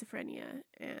has schizophrenia.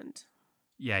 And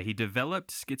yeah, he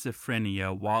developed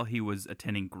schizophrenia while he was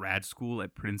attending grad school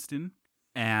at Princeton.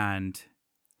 And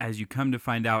as you come to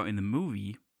find out in the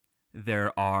movie,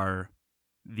 there are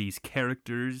these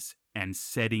characters and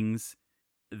settings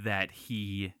that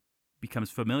he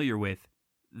becomes familiar with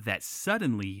that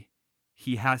suddenly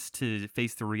he has to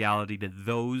face the reality that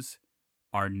those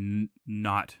are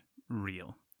not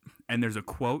real. And there's a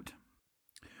quote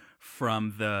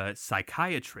from the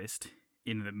psychiatrist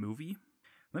in the movie.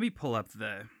 Let me pull up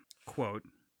the quote.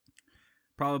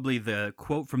 Probably the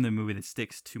quote from the movie that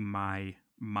sticks to my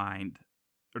mind,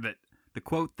 or that the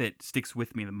quote that sticks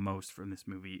with me the most from this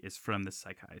movie is from the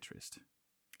psychiatrist.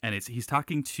 And he's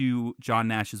talking to John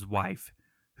Nash's wife,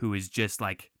 who is just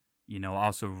like,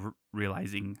 also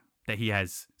realizing that he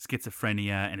has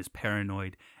schizophrenia and is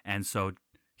paranoid. And so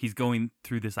he's going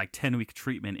through this like 10-week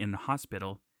treatment in the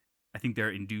hospital. I think they're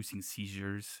inducing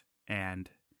seizures, and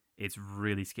it's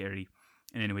really scary.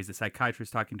 And anyways, the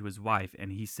psychiatrist talking to his wife,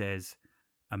 and he says,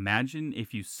 imagine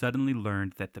if you suddenly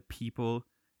learned that the people,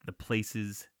 the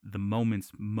places, the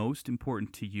moments most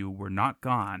important to you were not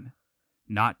gone,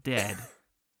 not dead,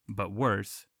 but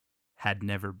worse, had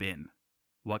never been.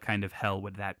 What kind of hell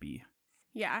would that be?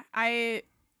 Yeah, I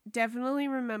definitely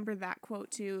remember that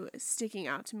quote too, sticking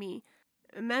out to me.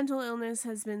 Mental illness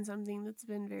has been something that's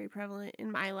been very prevalent in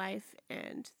my life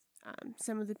and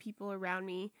some of the people around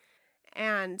me.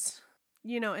 And,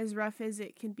 as rough as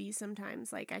it can be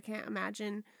sometimes, like, I can't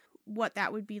imagine what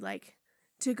that would be like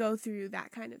to go through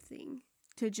that kind of thing.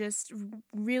 To just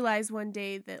realize one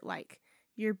day that, like,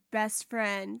 your best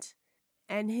friend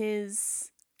and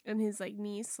his like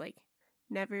niece, like,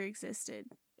 never existed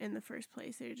in the first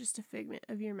place. They're just a figment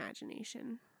of your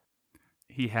imagination.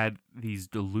 He had these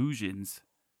delusions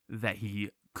that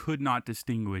he could not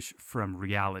distinguish from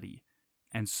reality.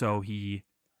 And so he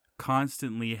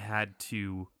constantly had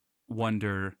to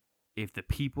wonder if the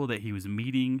people that he was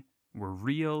meeting were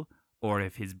real or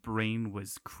if his brain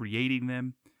was creating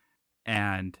them.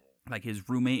 And like his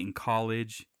roommate in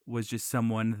college was just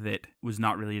someone that was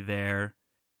not really there.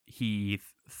 He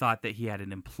thought that he had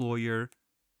an employer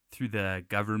through the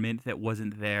government that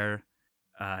wasn't there.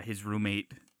 His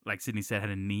roommate, like Sydney said, had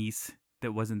a niece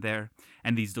that wasn't there.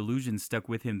 And these delusions stuck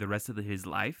with him the rest of his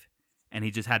life. And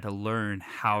he just had to learn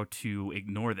how to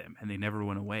ignore them. And they never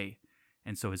went away.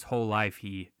 And so his whole life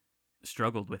he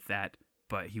struggled with that.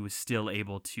 But he was still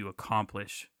able to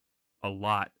accomplish a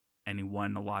lot. And he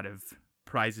won a lot of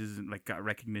prizes and like got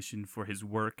recognition for his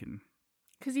work. And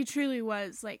because he truly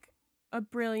was like a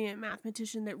brilliant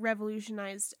mathematician that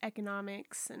revolutionized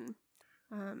economics. And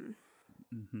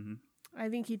I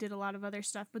think he did a lot of other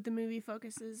stuff, but the movie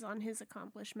focuses on his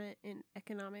accomplishment in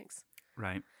economics.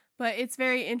 Right. But it's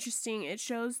very interesting. It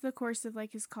shows the course of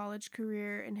like his college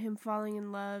career and him falling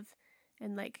in love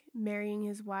and like marrying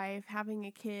his wife, having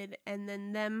a kid, and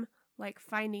then them like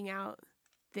finding out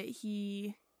that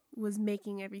he was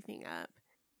making everything up,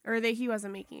 or that he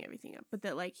wasn't making everything up, but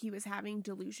that like he was having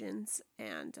delusions,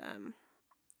 and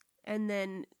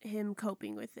then him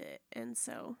coping with it. And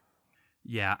so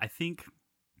yeah, I think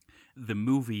the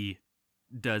movie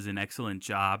does an excellent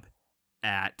job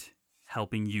at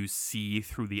helping you see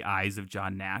through the eyes of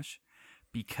John Nash,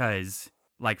 because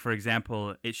like, for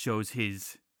example, it shows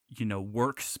his,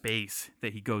 workspace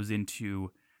that he goes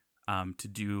into to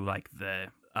do like the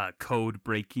code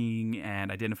breaking and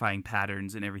identifying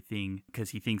patterns and everything,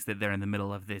 because he thinks that they're in the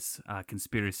middle of this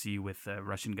conspiracy with the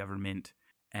Russian government.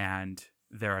 And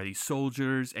there are these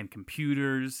soldiers and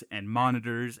computers and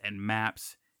monitors and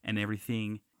maps and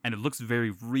everything. And it looks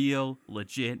very real,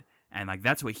 legit, and like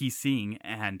that's what he's seeing.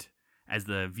 And as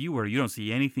the viewer, you don't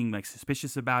see anything like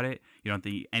suspicious about it. You don't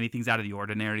think anything's out of the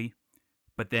ordinary.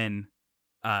 But then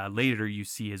later you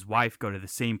see his wife go to the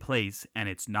same place, and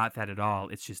it's not that at all.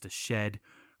 It's just a shed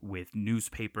with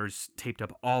newspapers taped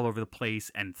up all over the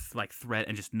place and like thread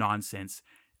and just nonsense.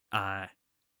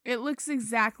 It looks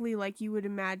exactly like you would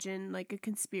imagine like a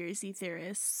conspiracy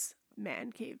theorist's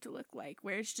man cave to look like,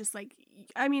 where it's just like,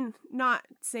 I mean, not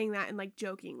saying that in like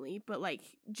jokingly, but like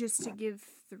just to give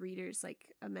the readers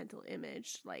like a mental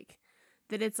image, like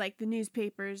that it's like the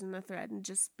newspapers and the thread and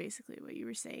just basically what you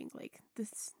were saying, like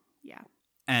this. Yeah.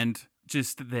 And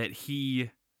just that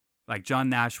he, like John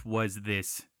Nash, was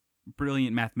this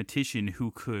brilliant mathematician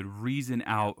who could reason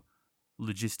out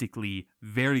logistically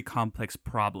very complex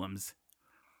problems,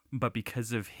 but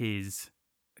because of his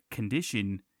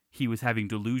condition, he was having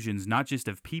delusions, not just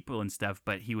of people and stuff,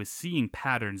 but he was seeing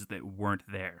patterns that weren't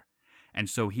there. And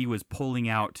so he was pulling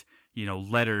out,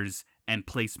 letters and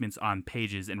placements on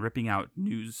pages and ripping out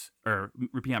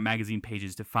magazine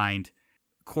pages to find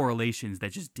correlations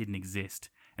that just didn't exist.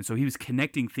 And so he was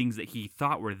connecting things that he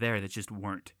thought were there that just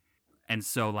weren't. And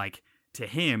so like to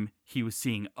him, he was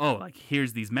seeing, oh, like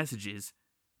here's these messages,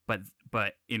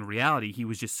 but in reality, he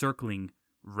was just circling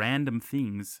random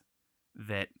things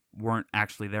that weren't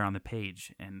actually there on the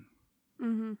page. And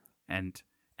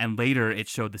and later it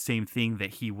showed the same thing,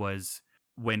 that he was,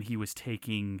 when he was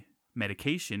taking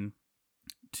medication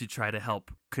to try to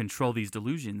help control these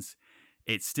delusions,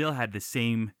 it still had the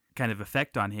same kind of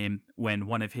effect on him when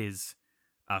one of his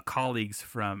colleagues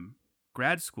from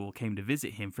grad school came to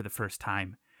visit him for the first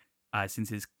time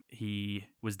since he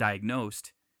was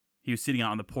diagnosed. He was sitting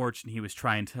out on the porch and he was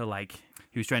trying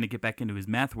to get back into his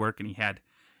math work, and he had,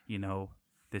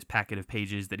 this packet of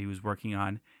pages that he was working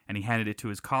on, and he handed it to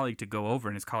his colleague to go over,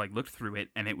 and his colleague looked through it,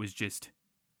 and it was just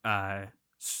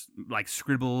like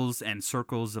scribbles and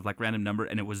circles of like random number,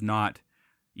 and it was not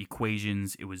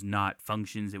equations, it was not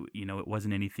functions, it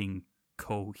wasn't anything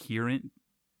coherent.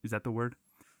 Is that the word?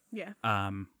 Yeah.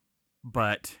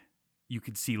 But you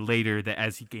could see later that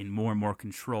as he gained more and more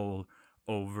control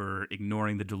over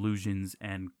ignoring the delusions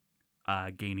and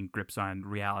gaining grips on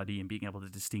reality and being able to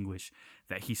distinguish,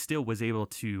 that he still was able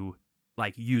to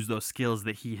like use those skills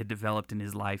that he had developed in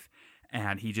his life,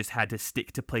 and he just had to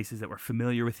stick to places that were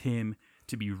familiar with him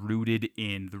to be rooted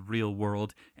in the real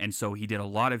world. And so he did a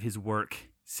lot of his work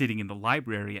sitting in the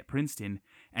library at Princeton,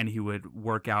 and he would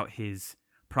work out his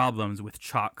problems with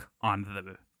chalk on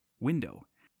the window.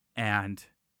 And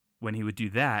when he would do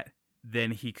that,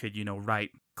 then he could,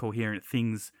 write coherent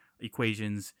things,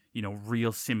 equations,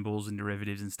 real symbols and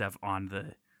derivatives and stuff on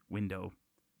the window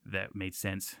that made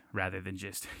sense, rather than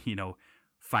just,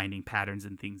 finding patterns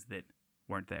and things that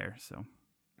weren't there. So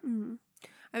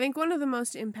I think one of the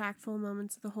most impactful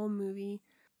moments of the whole movie,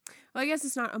 well, I guess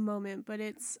it's not a moment, but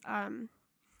it's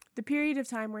the period of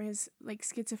time where his like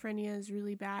schizophrenia is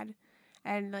really bad,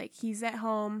 and like he's at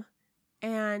home,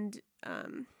 and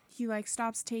he like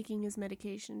stops taking his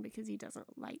medication because he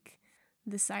doesn't like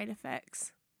the side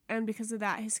effects. And because of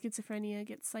that, his schizophrenia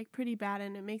gets like pretty bad,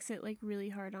 and it makes it like really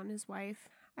hard on his wife.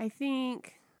 I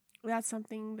think that's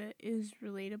something that is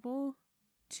relatable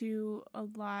to a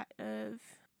lot of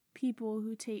people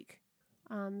who take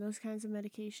those kinds of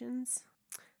medications.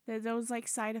 That those like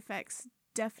side effects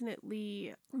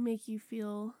definitely make you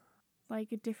feel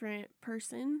like a different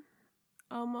person,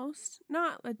 almost.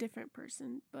 Not a different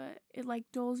person, but it like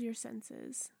dulls your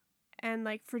senses. And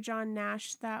like for John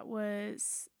Nash, that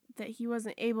was that he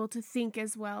wasn't able to think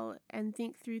as well and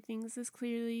think through things as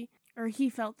clearly, or he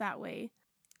felt that way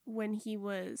when he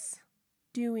was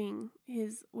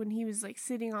when he was like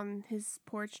sitting on his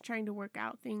porch trying to work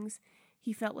out things.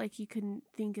 He felt like he couldn't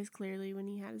think as clearly when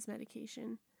he had his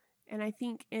medication. And I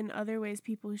think in other ways,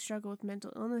 people who struggle with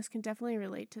mental illness can definitely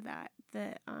relate to that.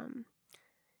 That,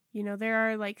 there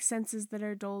are like senses that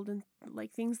are dulled and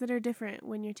like things that are different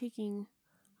when you're taking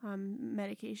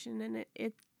medication, and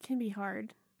it can be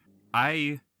hard.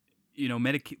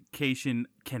 Medication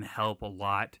can help a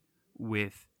lot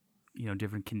with,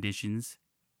 different conditions,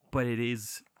 but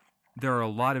there are a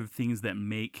lot of things that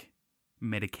make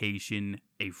medication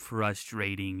a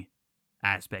frustrating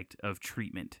aspect of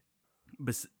treatment.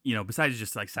 Besides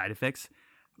just like side effects,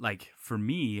 like for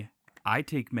me, I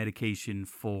take medication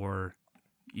for,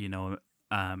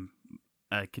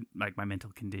 like my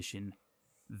mental condition.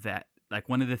 That like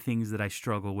one of the things that I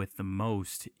struggle with the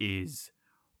most is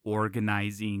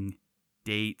organizing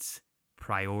dates,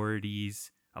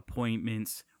 priorities,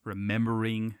 appointments,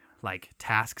 remembering like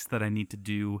tasks that I need to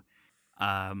do.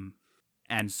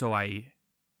 And so I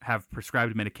have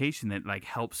prescribed medication that like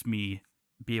helps me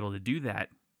be able to do that.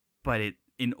 But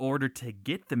in order to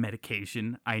get the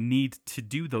medication, I need to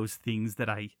do those things that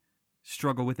I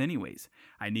struggle with anyways.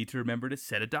 I need to remember to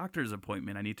set a doctor's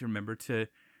appointment. I need to remember to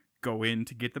go in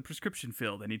to get the prescription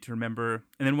filled. I need to remember,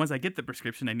 and then once I get the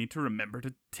prescription, I need to remember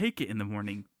to take it in the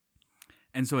morning.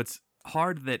 And so it's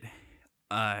hard that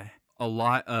a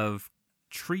lot of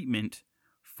treatment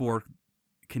for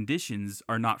conditions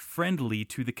are not friendly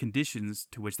to the conditions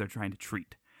to which they're trying to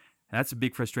treat. And that's a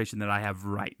big frustration that I have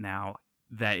right now,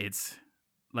 that it's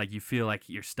like you feel like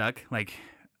you're stuck. Like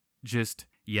just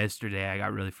yesterday, I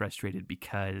got really frustrated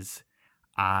because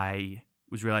I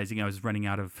was realizing I was running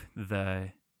out of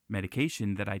the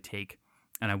medication that I take,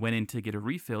 and I went in to get a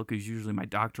refill because usually my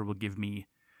doctor will give me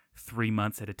 3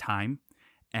 months at a time,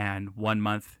 and 1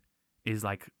 month is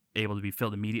like able to be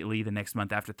filled immediately, the next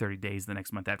month after 30 days, the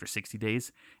next month after 60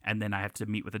 days, and then I have to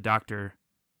meet with a doctor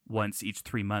once each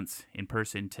 3 months in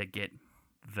person to get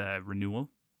the renewal.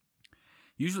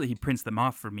 Usually he prints them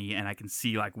off for me and I can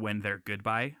see like when they're good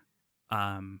by.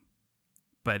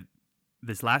 But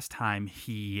this last time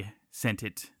he sent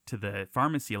it to the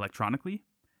pharmacy electronically,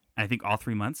 and I think all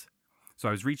 3 months. So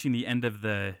I was reaching the end of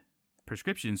the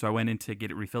prescription, so I went in to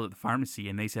get it refilled at the pharmacy,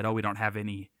 and they said, "Oh, we don't have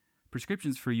any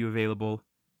prescriptions for you available."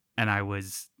 And I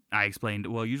explained,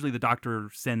 well, usually the doctor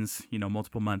sends,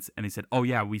 multiple months, and they said, "Oh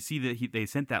yeah, we see that they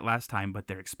sent that last time, but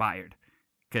they're expired,"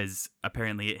 because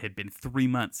apparently it had been 3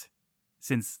 months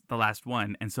since the last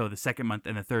one, and so the second month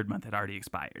and the third month had already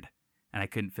expired, and I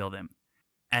couldn't fill them.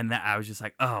 And I was just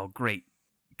like, oh, great,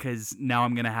 because now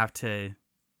I'm going to have to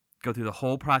go through the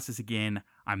whole process again.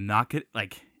 I'm not good.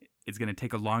 Like, it's going to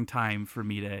take a long time for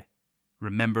me to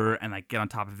remember and like get on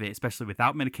top of it, especially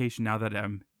without medication now that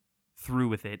I'm through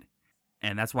with it.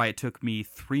 And that's why it took me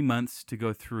 3 months to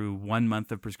go through 1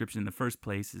 month of prescription in the first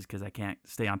place, is because I can't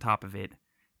stay on top of it.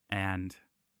 And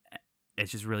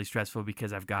it's just really stressful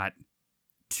because I've got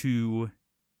 2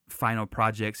 final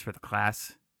projects for the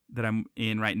class that I'm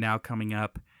in right now coming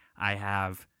up. I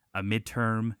have a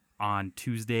midterm on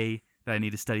Tuesday that I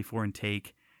need to study for and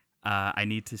take. I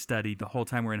need to study the whole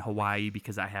time we're in Hawaii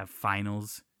because I have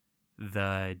finals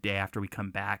the day after we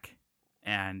come back.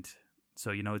 And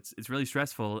so, you know, it's really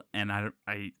stressful, and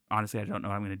I honestly, I don't know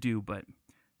what I'm going to do, but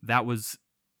that was,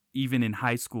 even in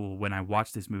high school when I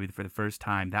watched this movie for the first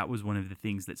time, that was one of the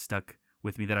things that stuck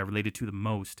with me that I related to the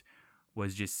most,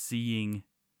 was just seeing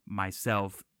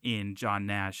myself in John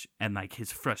Nash and like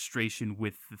his frustration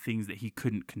with the things that he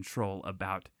couldn't control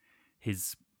about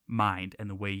his mind and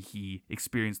the way he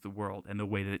experienced the world and the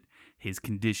way that his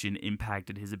condition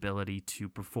impacted his ability to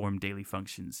perform daily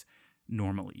functions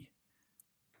normally.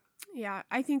 Yeah,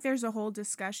 I think there's a whole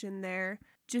discussion there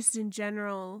just in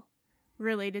general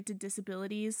related to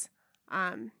disabilities,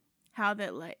 how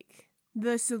that like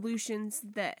the solutions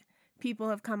that people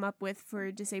have come up with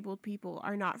for disabled people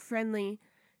are not friendly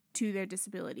to their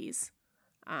disabilities.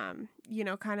 You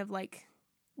know, kind of like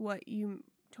what you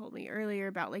told me earlier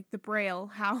about like the Braille,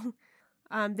 how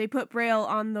they put Braille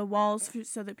on the walls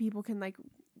so that people can like,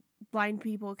 blind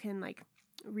people can like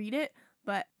read it,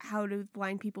 but how do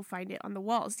blind people find it on the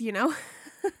walls, you know?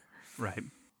 Right.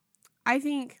 I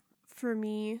think for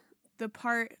me, the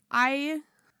part I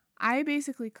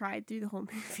basically cried through the whole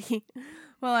movie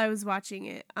while I was watching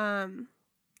it,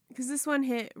 because this one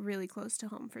hit really close to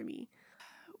home for me.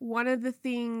 One of the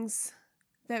things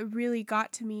that really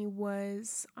got to me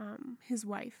was his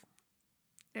wife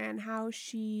and how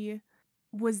she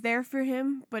was there for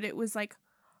him, but it was like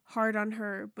hard on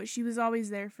her, but she was always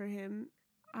there for him.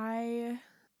 I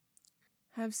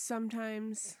have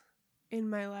sometimes in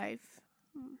my life,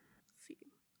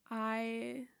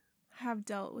 I have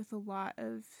dealt with a lot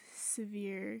of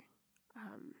severe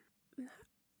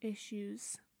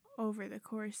issues over the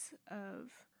course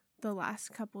of the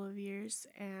last couple of years,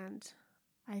 and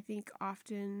I think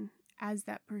often as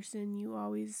that person you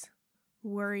always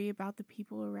worry about the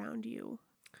people around you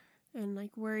and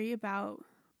like worry about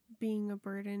being a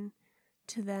burden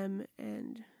to them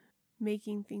and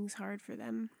making things hard for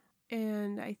them.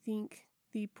 And I think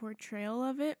the portrayal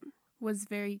of it was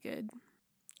very good,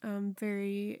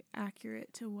 very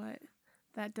accurate to what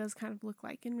that does kind of look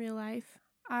like in real life.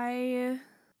 I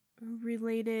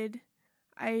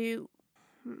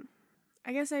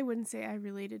guess I wouldn't say I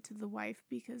related to the wife,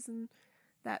 because in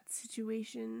that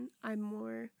situation I'm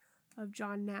more of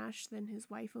John Nash than his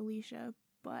wife Alicia,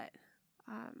 but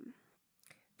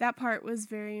that part was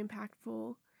very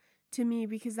impactful to me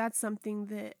because that's something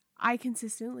that I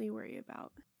consistently worry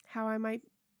about, how I might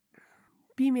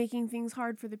be making things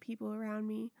hard for the people around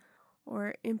me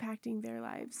or impacting their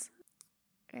lives.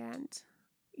 And,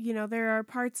 you know, there are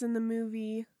parts in the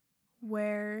movie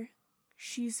where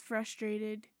she's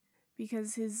frustrated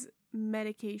because his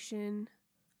medication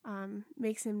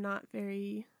makes him not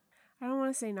very, I don't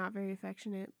want to say not very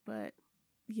affectionate, but,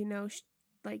 you know,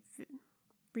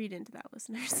 read into that,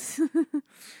 listeners.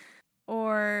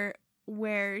 Or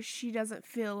where she doesn't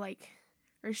feel like,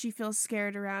 or she feels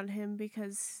scared around him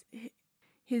because he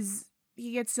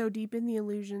gets so deep in the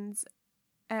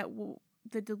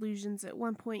delusions at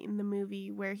one point in the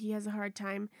movie where he has a hard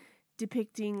time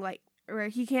depicting where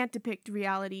he can't depict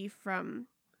reality from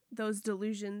those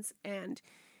delusions, and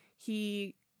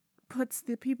he puts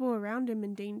the people around him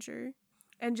in danger,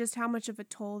 and just how much of a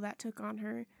toll that took on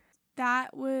her.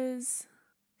 That was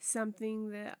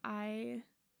something that I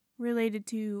related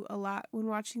to a lot when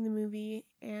watching the movie,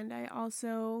 and I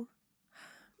also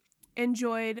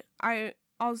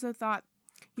thought,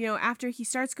 you know, after he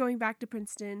starts going back to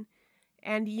Princeton,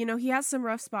 and, you know, he has some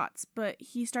rough spots, but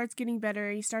he starts getting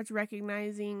better, he starts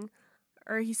recognizing,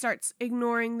 or he starts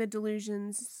ignoring the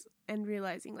delusions and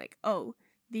realizing, like, oh,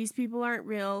 these people aren't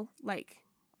real, like,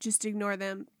 just ignore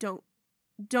them, don't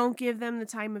give them the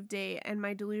time of day, and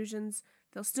my delusions,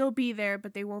 they'll still be there,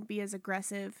 but they won't be as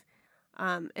aggressive,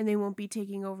 and they won't be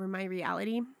taking over my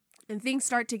reality, and things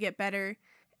start to get better,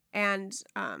 and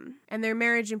their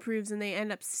marriage improves, and they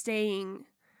end up staying,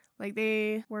 like,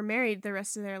 they were married the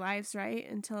rest of their lives, right,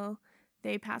 until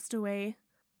they passed away,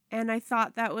 and I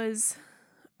thought that was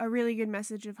a really good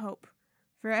message of hope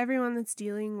for everyone that's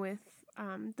dealing with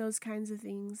those kinds of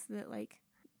things, that, like,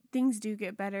 things do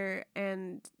get better,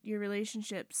 and your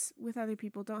relationships with other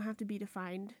people don't have to be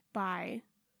defined by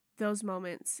those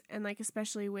moments. And like,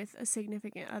 especially with a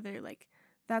significant other, like,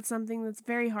 that's something that's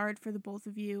very hard for the both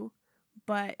of you.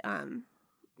 But,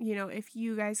 you know, if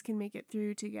you guys can make it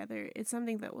through together, it's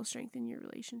something that will strengthen your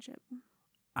relationship.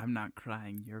 I'm not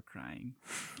crying, you're crying.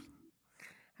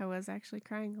 I was actually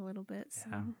crying a little bit. So.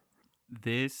 Yeah.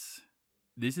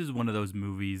 This is one of those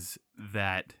movies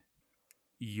that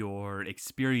your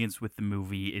experience with the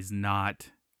movie is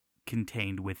not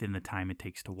contained within the time it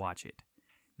takes to watch it.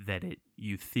 That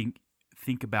you think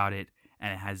about it,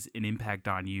 and it has an impact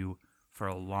on you for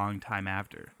a long time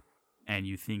after. And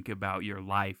you think about your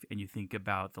life, and you think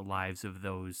about the lives of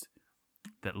those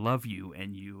that love you,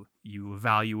 and you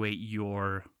evaluate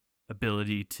your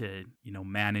ability to, you know,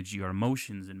 manage your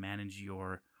emotions and manage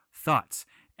your thoughts.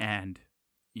 And,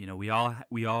 you know, we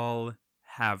all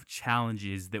have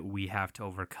challenges that we have to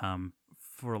overcome.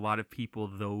 For a lot of people,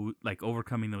 though, like,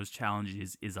 overcoming those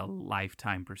challenges is a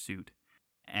lifetime pursuit.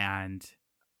 And,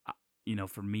 you know,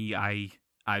 for me,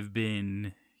 I've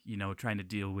been, you know, trying to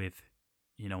deal with,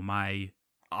 you know, my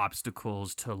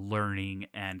obstacles to learning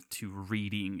and to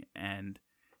reading and,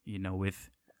 you know, with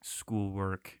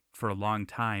schoolwork for a long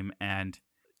time. And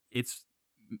it's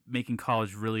making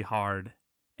college really hard.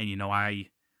 And, you know,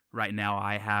 right now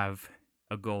I have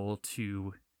a goal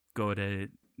to go to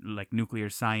like nuclear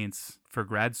science for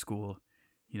grad school,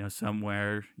 you know,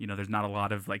 somewhere, you know, there's not a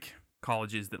lot of like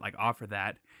colleges that like offer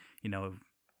that, you know,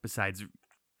 besides,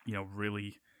 you know,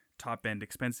 really top end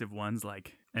expensive ones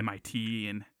like MIT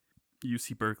and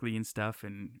UC Berkeley and stuff.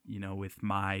 And, you know, with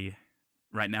right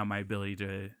now my ability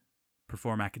to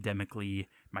perform academically,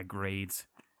 my grades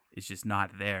is just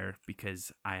not there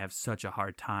because I have such a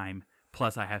hard time.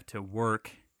 Plus I have to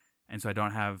work. And so I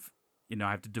don't have, you know,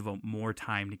 I have to devote more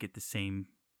time to get the same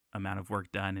amount of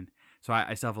work done. And so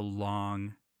I still have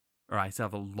I still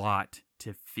have a lot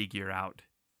to figure out.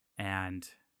 And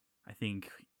I think,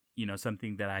 you know,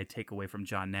 something that I take away from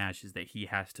John Nash is that he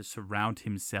has to surround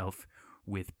himself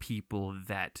with people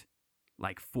that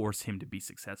like force him to be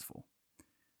successful.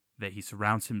 That he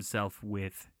surrounds himself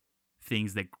with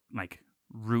things that like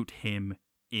root him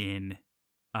in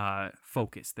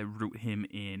focus, that root him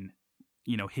in,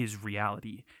 you know, his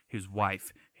reality, his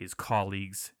wife, his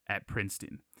colleagues at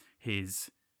Princeton, his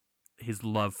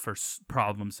love for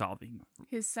problem solving.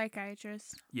 His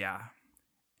psychiatrist. Yeah.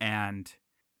 And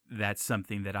that's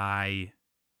something that I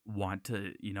want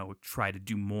to, you know, try to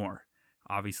do more.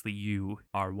 Obviously, you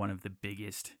are one of the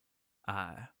biggest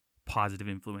positive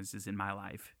influences in my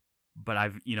life. But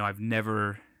I've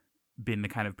never been the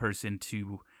kind of person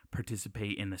to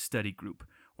participate in the study group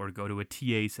or go to a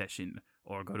TA session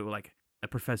or go to like a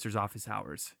professor's office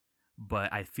hours.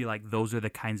 But I feel like those are the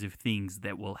kinds of things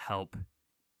that will help,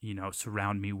 you know,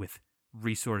 surround me with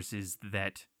resources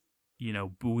that, you know,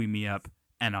 buoy me up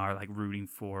and are like rooting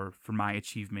for my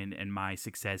achievement and my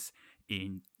success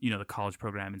in, you know, the college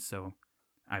program. And so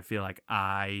I feel like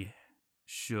I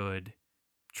should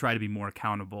try to be more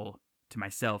accountable to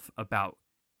myself about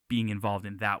being involved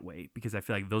in that way, because I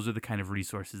feel like those are the kind of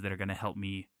resources that are going to help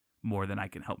me more than I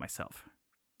can help myself.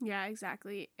 Yeah,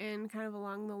 exactly. And kind of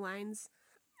along the lines,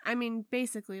 I mean,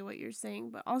 basically what you're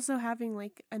saying, but also having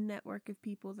like a network of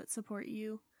people that support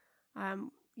you.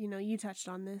 You know, you touched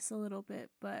on this a little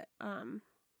bit, but, and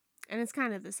it's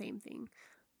kind of the same thing,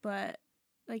 but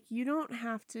like, you don't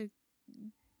have to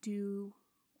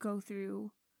go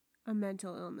through a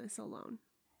mental illness alone.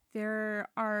 There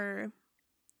are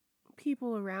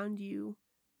people around you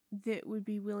that would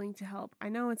be willing to help. I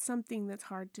know it's something that's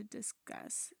hard to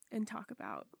discuss and talk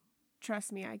about.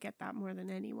 Trust me, I get that more than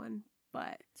anyone,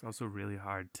 but it's also really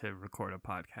hard to record a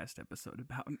podcast episode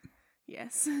about.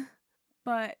 Yes.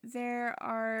 But there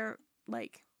are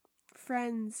like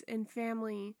friends and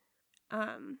family,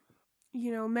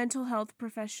 you know, mental health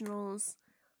professionals.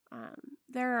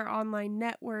 There are online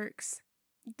networks.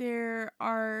 There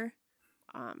are,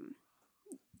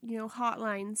 you know,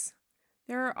 hotlines.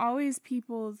 There are always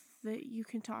people that you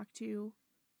can talk to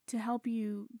help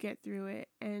you get through it.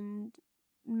 And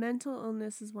mental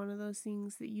illness is one of those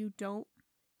things that you don't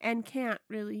and can't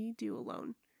really do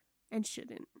alone and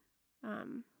shouldn't.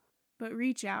 But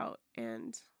reach out.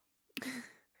 And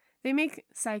they make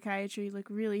psychiatry look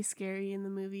really scary in the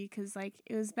movie because like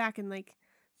it was back in like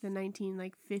the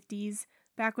 50s,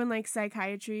 back when like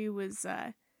psychiatry was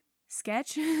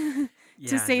sketch to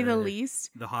say the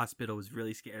least. The hospital was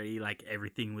really scary. Like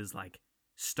everything was like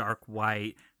stark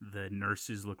white. The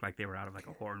nurses looked like they were out of like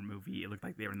a horror movie. It looked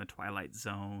like they were in the Twilight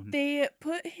Zone. They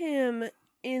put him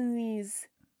in these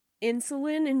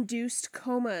insulin-induced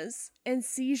comas and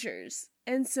seizures.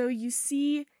 And so you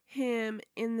see him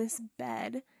in this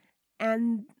bed,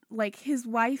 and like his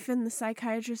wife and the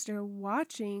psychiatrist are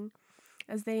watching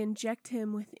as they inject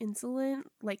him with insulin,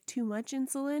 like too much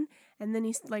insulin, and then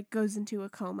he like goes into a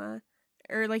coma,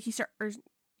 or like he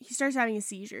starts having a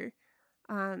seizure,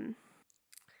 and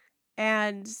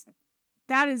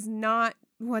that is not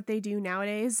what they do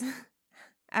nowadays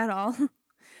at all.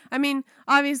 I mean,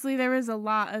 obviously there was a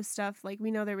lot of stuff, like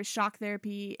we know there was shock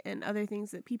therapy and other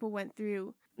things that people went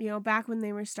through, back when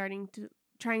they were trying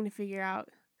to figure out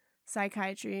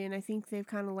psychiatry, and I think they've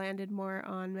kind of landed more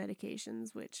on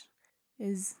medications, which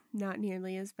is not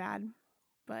nearly as bad.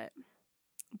 But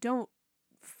don't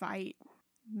fight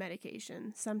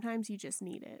medication. Sometimes you just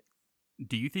need it.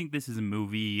 Do you think this is a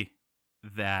movie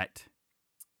that...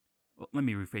 Well, let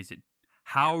me rephrase it.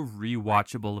 How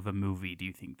rewatchable of a movie do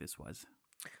you think this was?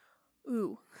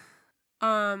 Ooh.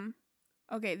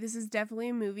 Okay, this is definitely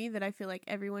a movie that I feel like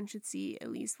everyone should see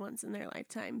at least once in their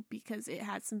lifetime, because it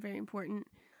had some very important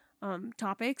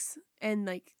topics and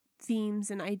like themes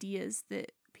and ideas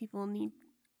that people need,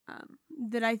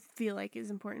 that I feel like is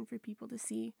important for people to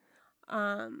see.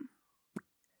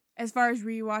 As far as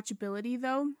rewatchability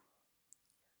though,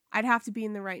 I'd have to be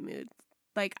in the right mood.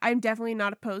 Like, I'm definitely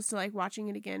not opposed to like watching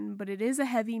it again, but it is a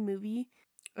heavy movie,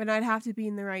 and I'd have to be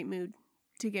in the right mood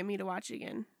to get me to watch it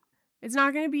again. It's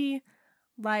not going to be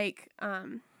like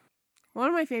one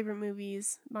of my favorite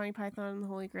movies, Monty Python and the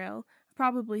Holy Grail. I've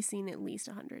probably seen it at least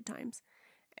 100 times,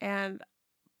 and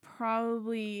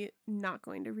probably not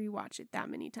going to rewatch it that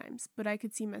many times, but I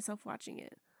could see myself watching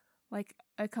it like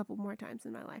a couple more times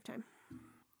in my lifetime.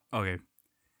 Okay.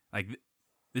 Like,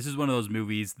 this is one of those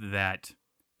movies that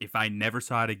if I never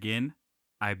saw it again,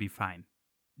 I'd be fine.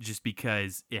 Just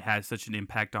because it has such an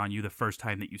impact on you the first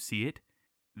time that you see it,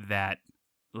 that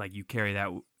like you carry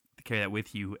that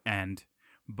with you,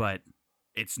 but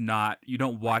it's not, you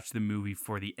don't watch the movie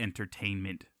for the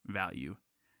entertainment value.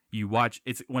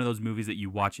 It's one of those movies that you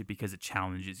watch it because it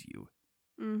challenges you.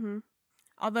 Mm-hmm.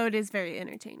 Although it is very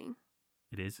entertaining.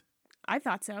 It is? I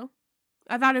thought so.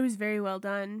 I thought it was very well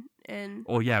done, and...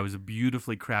 Oh yeah, it was a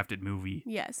beautifully crafted movie.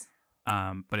 Yes.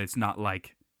 But it's not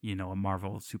like, a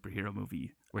Marvel superhero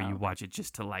movie where you watch it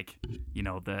just to like,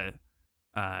 the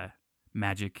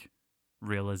magic,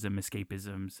 realism,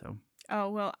 escapism, so... Oh,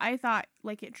 well, I thought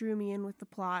like it drew me in with the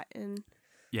plot and...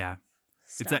 Yeah.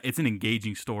 Stuff. It's an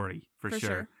engaging story, for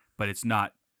sure. But it's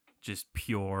not just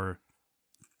pure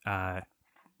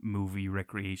movie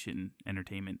recreation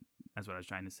entertainment. That's what I was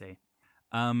trying to say.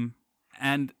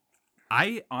 And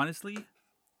I honestly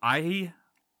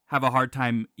have a hard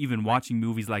time even watching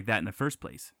movies like that in the first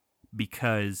place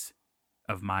because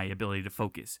of my ability to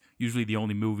focus. Usually the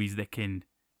only movies that can,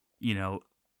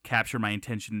 capture my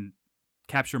attention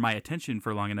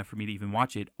for long enough for me to even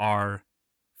watch it are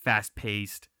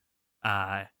fast-paced,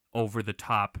 over the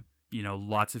top,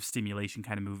 lots of stimulation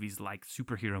kind of movies like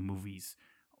superhero movies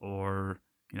or,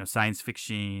 science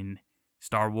fiction,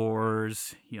 Star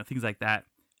Wars, things like that.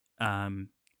 And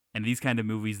these kind of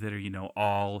movies that are,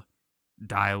 all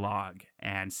dialogue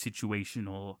and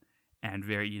situational and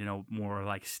very, more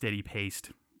like steady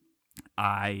paced.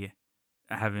 I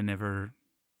haven't ever,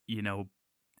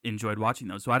 enjoyed watching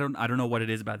those. So I don't know what it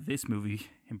is about this movie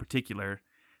in particular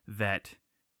that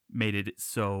made it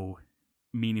so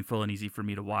meaningful and easy for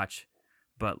me to watch.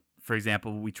 But for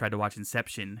example, we tried to watch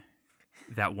Inception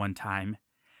that one time,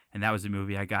 and that was a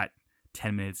movie I got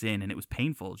 10 minutes in, and it was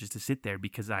painful just to sit there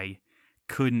because I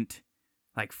couldn't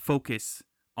like focus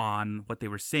on what they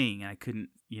were saying, and I couldn't,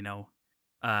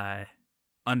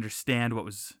 understand what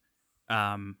was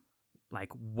like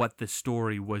what the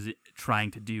story was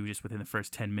trying to do just within the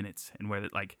first 10 minutes, and where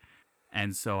that like,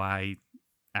 and so I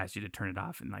asked you to turn it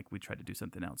off, and like we tried to do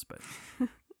something else. But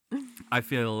I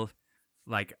feel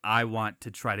like I want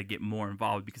to try to get more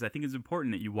involved because I think it's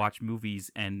important that you watch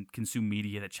movies and consume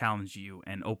media that challenge you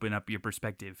and open up your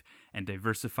perspective and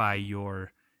diversify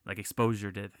your like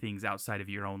exposure to things outside of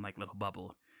your own like little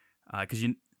bubble.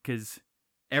 Because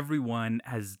everyone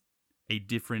has a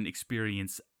different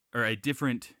experience, or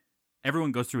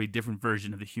everyone goes through a different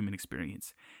version of the human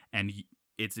experience, and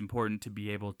it's important to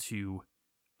be able to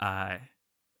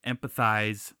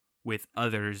empathize with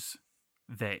others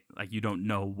that like you don't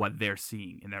know what they're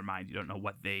seeing in their mind. You don't know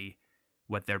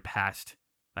what their past,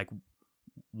 like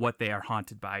what they are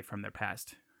haunted by from their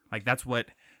past. Like that's what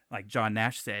like John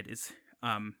Nash said is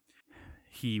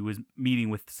he was meeting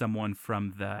with someone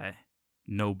from the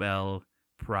Nobel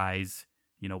Prize,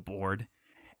 board,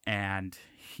 and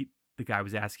the guy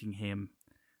was asking him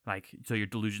like, so your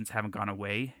delusions haven't gone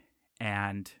away?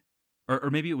 And or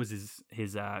maybe it was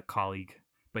his colleague,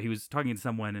 but he was talking to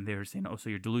someone and they were saying, oh, so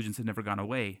your delusions have never gone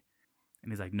away.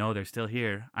 And he's like, no, they're still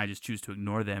here. I just choose to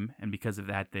ignore them. And because of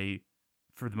that, they,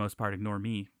 for the most part, ignore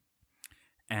me.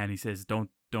 And he says, don't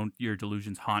your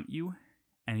delusions haunt you?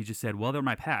 And he just said, well, they're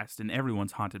my past, and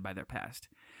everyone's haunted by their past.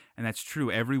 And that's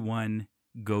true. Everyone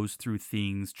goes through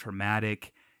things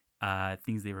traumatic,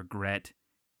 things they regret.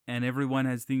 And everyone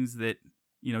has things that,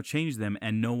 change them.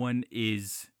 And no one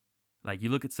is, like, you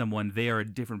look at someone, they are a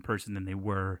different person than they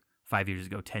were 5 years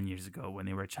ago, 10 years ago when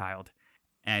they were a child.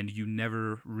 And you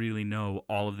never really know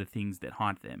all of the things that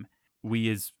haunt them. We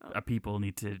as a people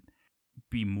need to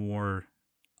be more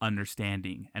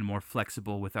understanding and more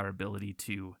flexible with our ability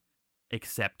to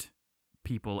accept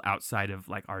people outside of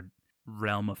like our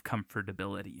realm of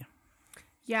comfortability.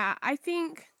 Yeah, I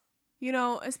think,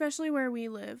 especially where we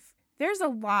live, there's a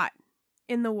lot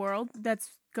in the world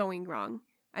that's going wrong.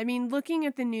 I mean, looking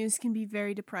at the news can be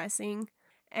very depressing,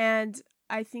 and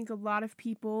I think a lot of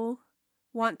people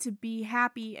want to be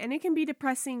happy, and it can be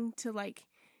depressing to like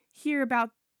hear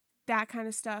about that kind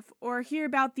of stuff or hear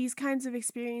about these kinds of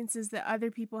experiences that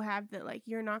other people have that like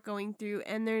you're not going through.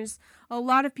 And there's a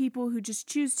lot of people who just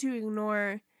choose to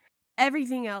ignore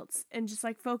everything else and just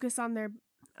like focus on their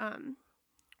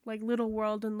like little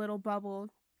world and little bubble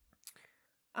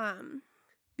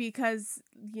because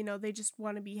they just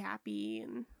want to be happy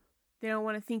and they don't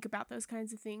want to think about those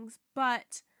kinds of things.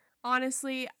 But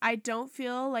honestly, I don't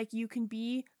feel like you can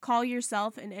call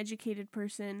yourself an educated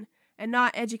person and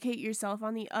not educate yourself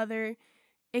on the other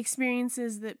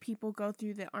experiences that people go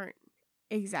through that aren't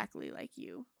exactly like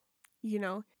you.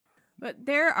 But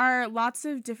there are lots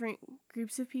of different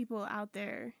groups of people out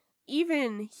there,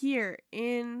 even here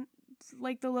in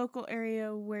like the local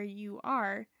area where you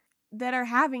are, that are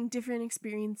having different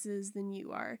experiences than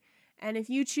you are. And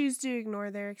if you choose to ignore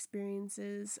their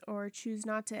experiences or choose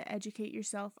not to educate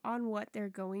yourself on what they're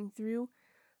going through,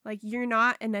 like you're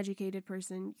not an educated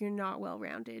person, you're not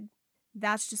well-rounded.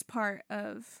 That's just part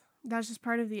of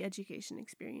the education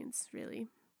experience, really,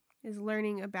 is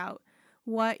learning about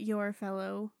what your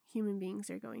fellow human beings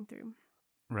are going through.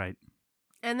 Right.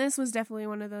 And this was definitely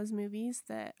one of those movies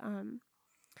that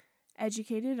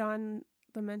educated on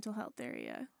the mental health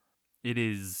area. It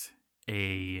is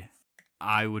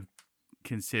I would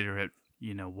consider it,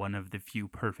 one of the few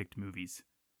perfect movies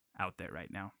out there right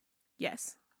now.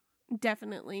 Yes,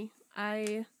 definitely.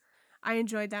 I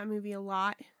enjoyed that movie a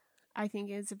lot. I think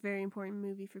it's a very important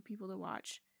movie for people to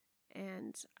watch.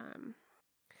 And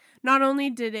not only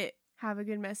did it have a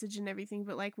good message and everything,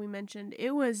 but like we mentioned,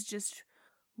 it was just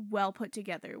well put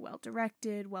together, well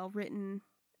directed, well written,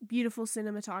 beautiful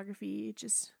cinematography.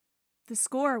 Just the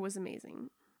score was amazing.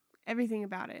 Everything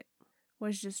about it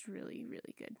was just really,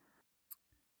 really good.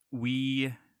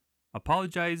 We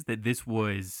apologize that this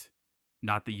was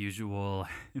not the usual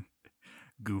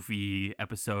goofy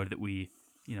episode that we,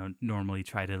 normally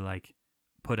try to like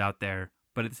put out there.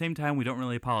 But at the same time, we don't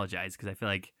really apologize because I feel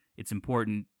like it's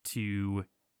important to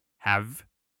have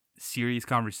serious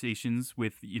conversations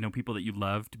with, people that you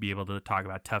love, to be able to talk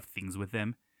about tough things with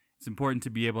them. It's important to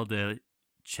be able to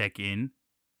check in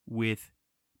with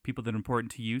people that are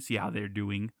important to you, see how they're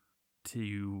doing,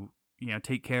 to,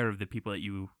 take care of the people that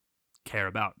you care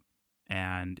about.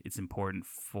 And it's important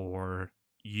for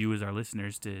you as our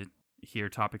listeners to hear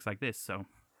topics like this. So,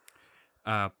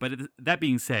 but that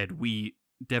being said, we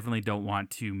definitely don't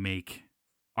want to make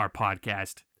our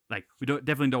podcast, like,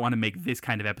 definitely don't want to make this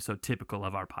kind of episode typical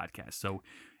of our podcast. So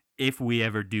if we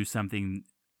ever do something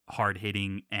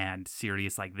hard-hitting and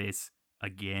serious like this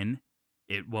again,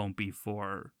 it won't be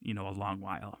for, a long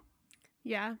while.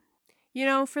 Yeah.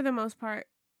 For the most part,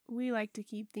 we like to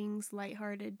keep things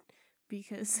lighthearted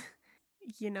because,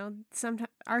 sometimes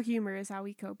our humor is how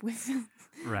we cope with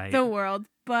right. the world.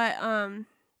 But,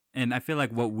 and I feel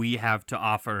like what we have to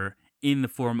offer in the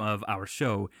form of our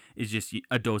show is just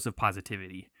a dose of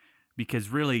positivity, because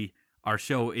really our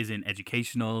show isn't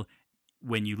educational.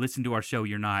 When you listen to our show,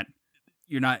 you're not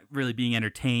really being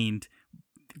entertained.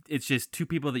 It's just two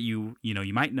people that you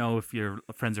might know if you're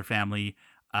friends or family.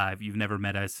 If you've never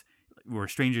met us, we're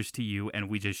strangers to you, and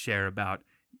we just share about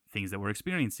things that we're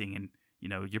experiencing. And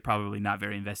you're probably not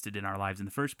very invested in our lives in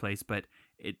the first place, but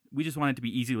we just want it to be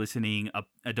easy listening,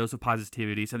 a dose of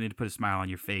positivity, something to put a smile on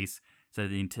your face,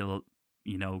 something to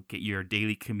get your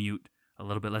daily commute a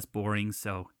little bit less boring.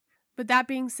 So, but that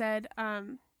being said,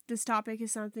 this topic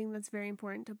is something that's very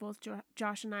important to both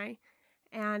Josh and I,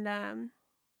 and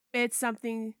it's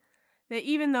something that,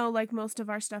 even though like most of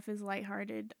our stuff is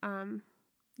lighthearted,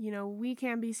 we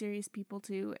can be serious people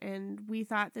too, and we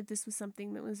thought that this was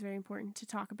something that was very important to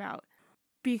talk about,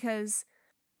 because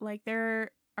like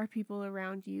there are people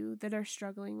around you that are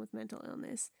struggling with mental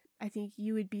illness. I think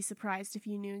you would be surprised if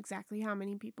you knew exactly how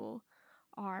many people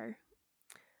are.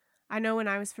 I know when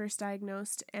I was first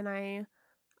diagnosed and I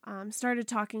started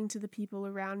talking to the people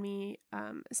around me,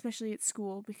 especially at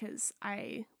school, because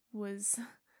I was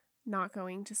not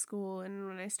going to school. And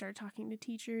when I started talking to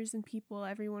teachers and people,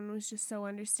 everyone was just so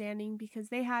understanding, because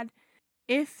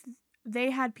if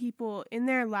they had people in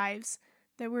their lives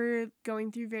that were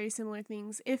going through very similar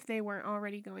things, if they weren't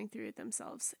already going through it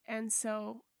themselves. And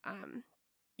so,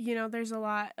 there's a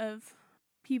lot of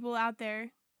people out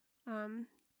there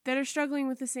that are struggling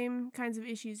with the same kinds of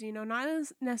issues, not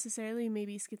as necessarily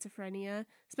maybe schizophrenia,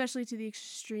 especially to the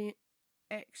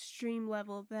extreme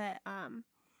level that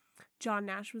John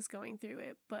Nash was going through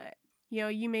it. But,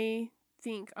 you may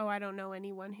think, oh, I don't know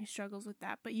anyone who struggles with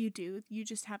that, but you do. You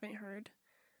just haven't heard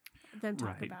them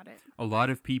talk about it. A lot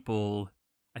of people,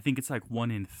 I think it's like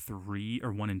 1 in 3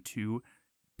 or 1 in 2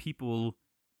 people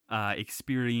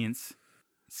experience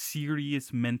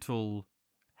serious mental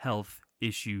health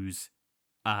issues,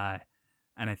 and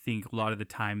I think a lot of the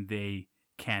time they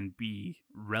can be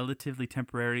relatively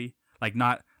temporary,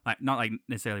 not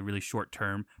necessarily really short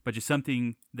term, but just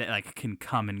something that like can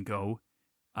come and go,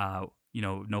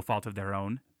 no fault of their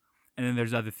own. And then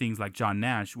there's other things like John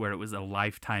Nash, where it was a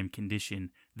lifetime condition,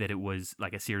 that it was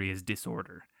like a serious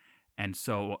disorder. And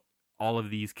so all of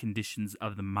these conditions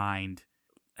of the mind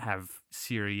have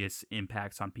serious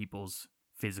impacts on people's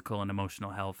physical and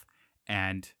emotional health.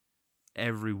 And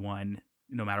everyone,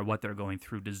 no matter what they're going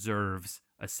through, deserves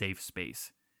a safe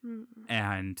space. Mm-hmm.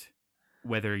 And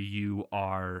whether you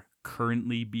are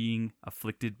currently being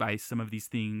afflicted by some of these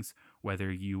things,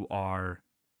 whether you are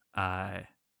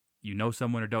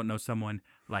someone or don't know someone,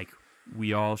 like,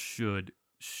 we all should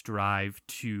strive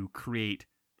to create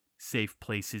safe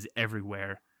places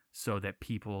everywhere, so that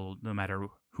people, no matter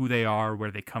who they are, where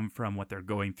they come from, what they're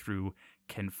going through,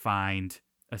 can find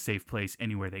a safe place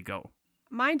anywhere they go.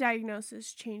 My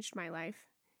diagnosis changed my life.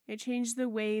 It changed the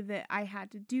way that I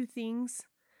had to do things.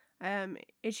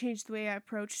 It changed the way I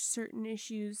approached certain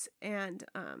issues, and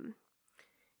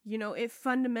it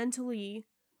fundamentally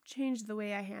changed the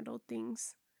way I handled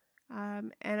things.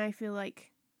 And I feel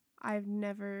like I've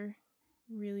never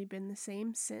really been the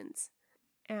same since.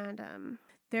 And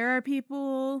there are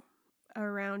people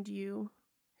around you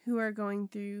who are going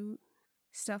through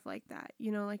stuff like that.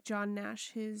 Like John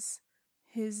Nash, his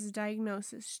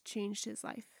diagnosis changed his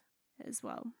life as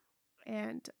well,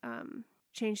 and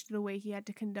changed the way he had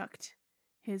to conduct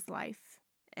his life.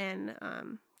 And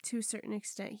to a certain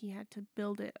extent, he had to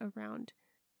build it around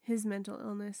his mental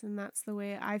illness. And that's the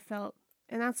way I felt.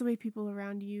 And that's the way people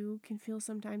around you can feel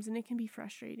sometimes. And it can be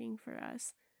frustrating for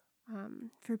us,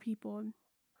 for people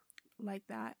like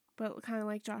that. But kind of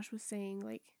like Josh was saying,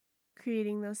 like,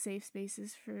 creating those safe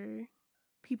spaces for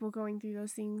people going through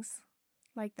those things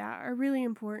like that are really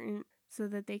important, so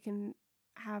that they can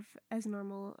have as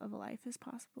normal of a life as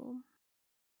possible.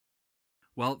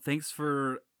 Well, thanks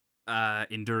for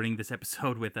enduring this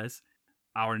episode with us.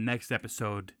 Our next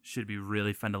episode should be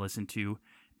really fun to listen to.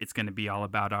 It's going to be all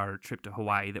about our trip to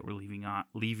Hawaii that we're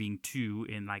leaving to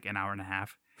in like an hour and a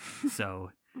half.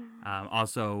 So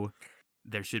also,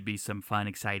 there should be some fun,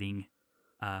 exciting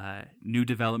new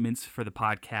developments for the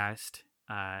podcast,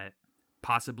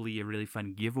 possibly a really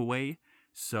fun giveaway.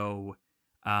 So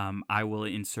I will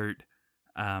insert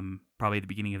probably at the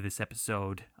beginning of this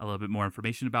episode a little bit more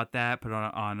information about that, put it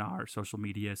on our social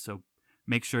media. So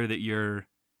make sure that you're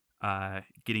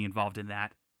getting involved in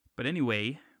that. But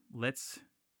anyway, let's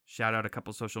shout out a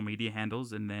couple social media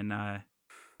handles and then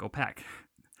go Pack.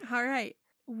 All right.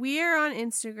 We are on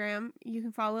Instagram. You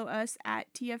can follow us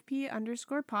at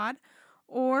TFP_pod,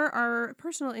 or our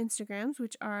personal Instagrams,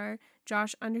 which are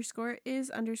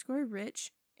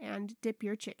Josh_is_rich and Dip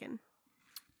Your Chicken.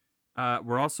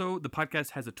 The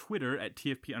podcast has a Twitter at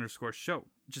TFP_show.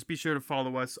 Just be sure to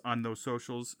follow us on those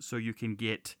socials so you can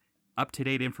get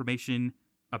up-to-date information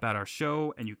about our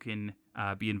show, and you can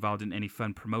be involved in any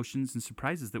fun promotions and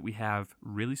surprises that we have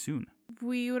really soon.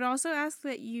 We would also ask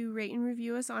that you rate and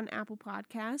review us on Apple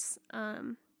Podcasts.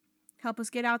 Help us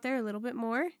get out there a little bit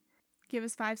more. Give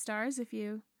us 5 stars if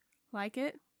you like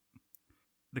it.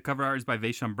 The cover art is by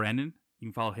Vaishon Brandon. You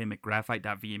can follow him at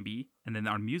graphite.vmb. And then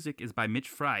our music is by Mitch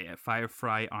Fry at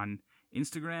Firefry on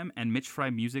Instagram and Mitch Fry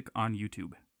Music on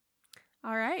YouTube.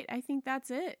 All right, I think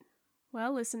that's it.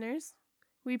 Well, listeners,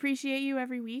 we appreciate you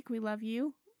every week. We love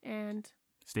you. And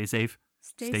stay safe.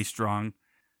 Stay strong.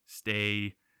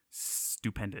 Stay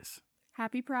stupendous.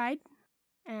 Happy Pride.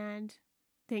 And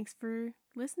thanks for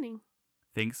listening.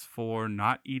 Thanks for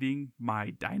not eating my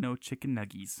dino chicken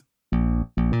nuggies.